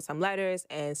coupled it with some letters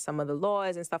and some of the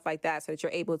laws and stuff like that so that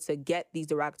you're able to get these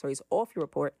derogatories off your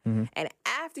report. And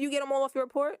after you get them all off your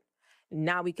report,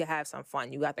 now we can have some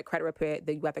fun. You got the credit repair,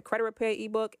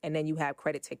 ebook, and then you have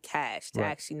credit to cash to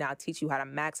actually now teach you how to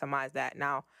maximize that.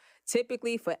 Now,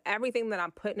 typically for everything that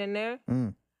I'm putting in there,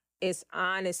 it's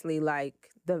honestly like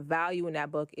the value in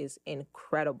that book is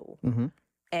incredible.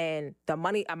 And the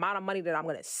amount of money that I'm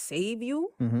going to save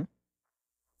you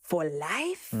for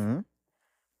life,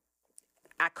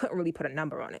 I couldn't really put a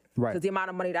number on it. Right. Because the amount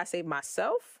of money that I save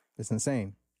myself, it's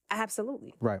insane.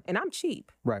 Absolutely. Right. And I'm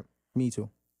cheap. Right. Me too.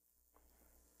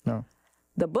 No.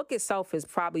 The book itself is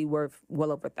probably worth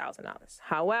well over $1,000.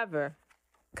 However,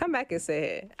 come back and say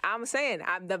it. I'm saying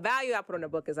the value I put on the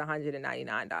book is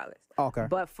 $199. Okay.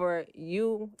 But for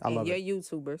you and your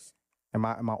YouTubers and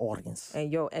my audience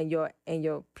and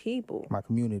your people, my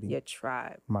community, your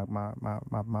tribe, my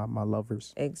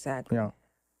lovers, exactly. Yeah.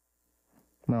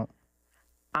 No.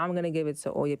 I'm gonna give it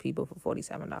to all your people for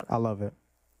 $47. I love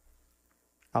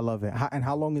it. And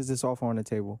how long is this offer on the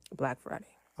table? Black Friday.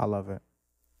 I love it.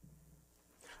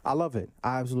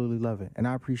 I absolutely love it. And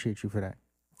I appreciate you for that.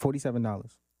 $47.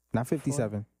 Not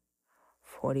 $57.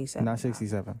 $47. Not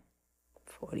 $67.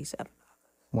 $47.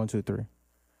 1, 2, 3.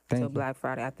 Thank you. Black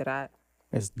Friday. After that,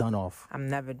 it's done off. I'm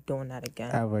never doing that again.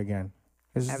 Ever again.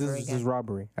 This is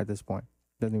robbery at this point.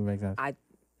 Doesn't even make sense.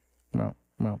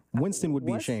 No. Winston would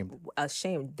be ashamed.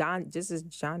 Ashamed. This is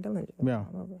John Dillinger. Yeah.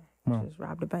 Just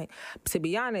robbed the bank. To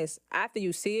be honest, after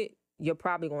you see it, you're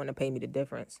probably going to pay me the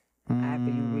difference after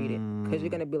you read it, because you're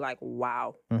going to be like,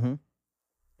 wow,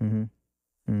 you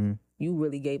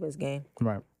really gave us game.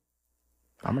 Right.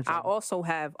 I also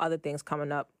have other things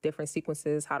coming up, different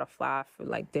sequences, how to fly for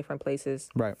like different places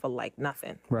for like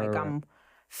nothing. I'm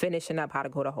finishing up how to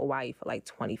go to Hawaii for like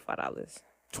 $25.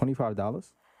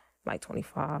 $25? Like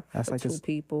 25 that's for like two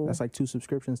people. That's like 2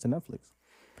 subscriptions to Netflix.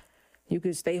 You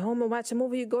could stay home and watch a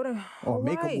movie. You go to Hawaii. Or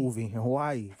make a movie in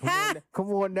Hawaii.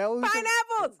 Come on now.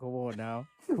 Pineapples. Come on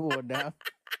now.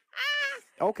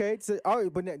 Okay, so all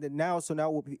right, but now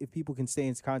if people can stay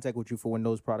in contact with you for when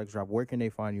those products drop, where can they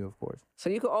find you? Of course. So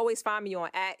you can always find me on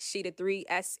 @Shedah3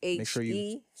 SHE. Make sure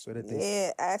you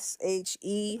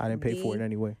SHE. I didn't pay for it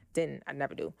anyway. I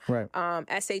never do. Right.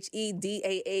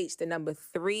 SHEDAH, the number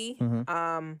 3.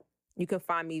 You can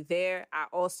find me there. I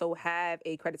also have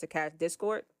a Credit to Cash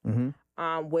Discord,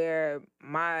 where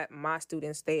my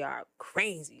students, they are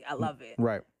crazy. I love it.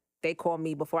 Right. They called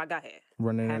me before I got here.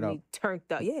 Running it up. Me turned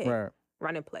up. Yeah. Right.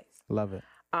 Running place. Love it.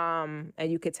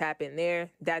 And you could tap in there.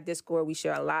 That Discord, we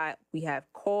share a lot. We have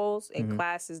calls and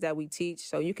classes that we teach.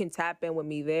 So you can tap in with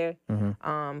me there.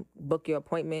 Book your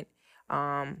appointment.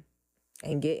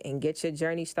 And get your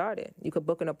journey started. You could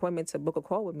book an appointment to book a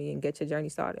call with me and get your journey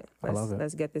started. I love it.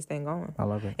 Let's get this thing going. I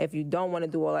love it. If you don't want to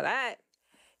do all of that,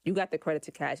 you got the Credit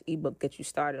to Cash ebook. Get you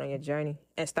started on your journey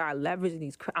and start leveraging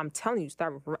these. I'm telling you,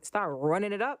 start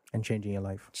running it up and changing your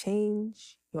life.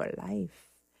 Change your life.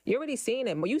 You're already seeing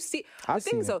it. You see, I've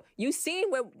seen it. So you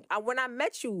seen when I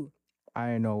met you. I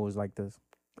didn't know it was like this.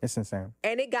 It's insane.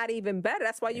 And it got even better.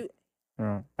 That's why you.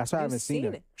 That's why I haven't seen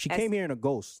her. She came here in a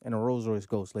Rolls Royce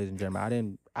Ghost, ladies and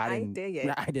gentlemen. I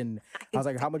didn't. I was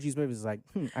like, how much you spend? It's like,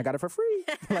 I got it for free.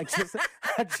 I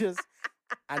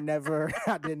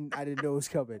didn't know it was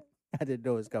coming.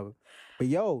 But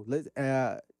yo,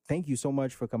 thank you so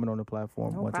much for coming on the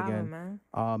platform once again. Man.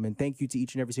 And thank you to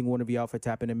each and every single one of y'all for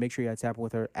tapping in. Make sure y'all tapping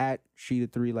with her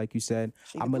 @Shedah3, like you said.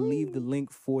 I'm gonna leave the link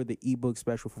for the ebook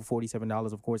special for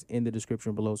 $47, of course, in the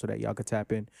description below so that y'all can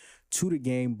tap in to the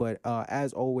game. But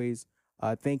as always,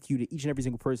 thank you to each and every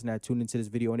single person that tuned into this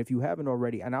video. And if you haven't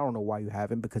already, and I don't know why you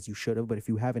haven't, because you should have, but if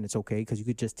you haven't, it's okay, because you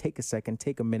could just take a second,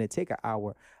 take a minute, take an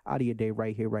hour out of your day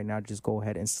right here, right now. Just go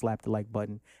ahead and slap the like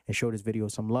button and show this video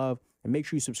some love. And make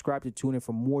sure you subscribe to tune in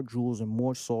for more jewels and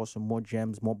more sauce and more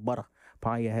gems, more butter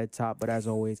upon your head top. But as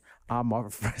always, I'm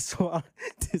Marvin Francois.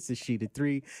 This is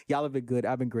Shedah3. Y'all have been good.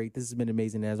 I've been great. This has been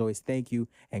amazing. And as always, thank you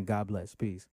and God bless.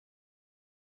 Peace.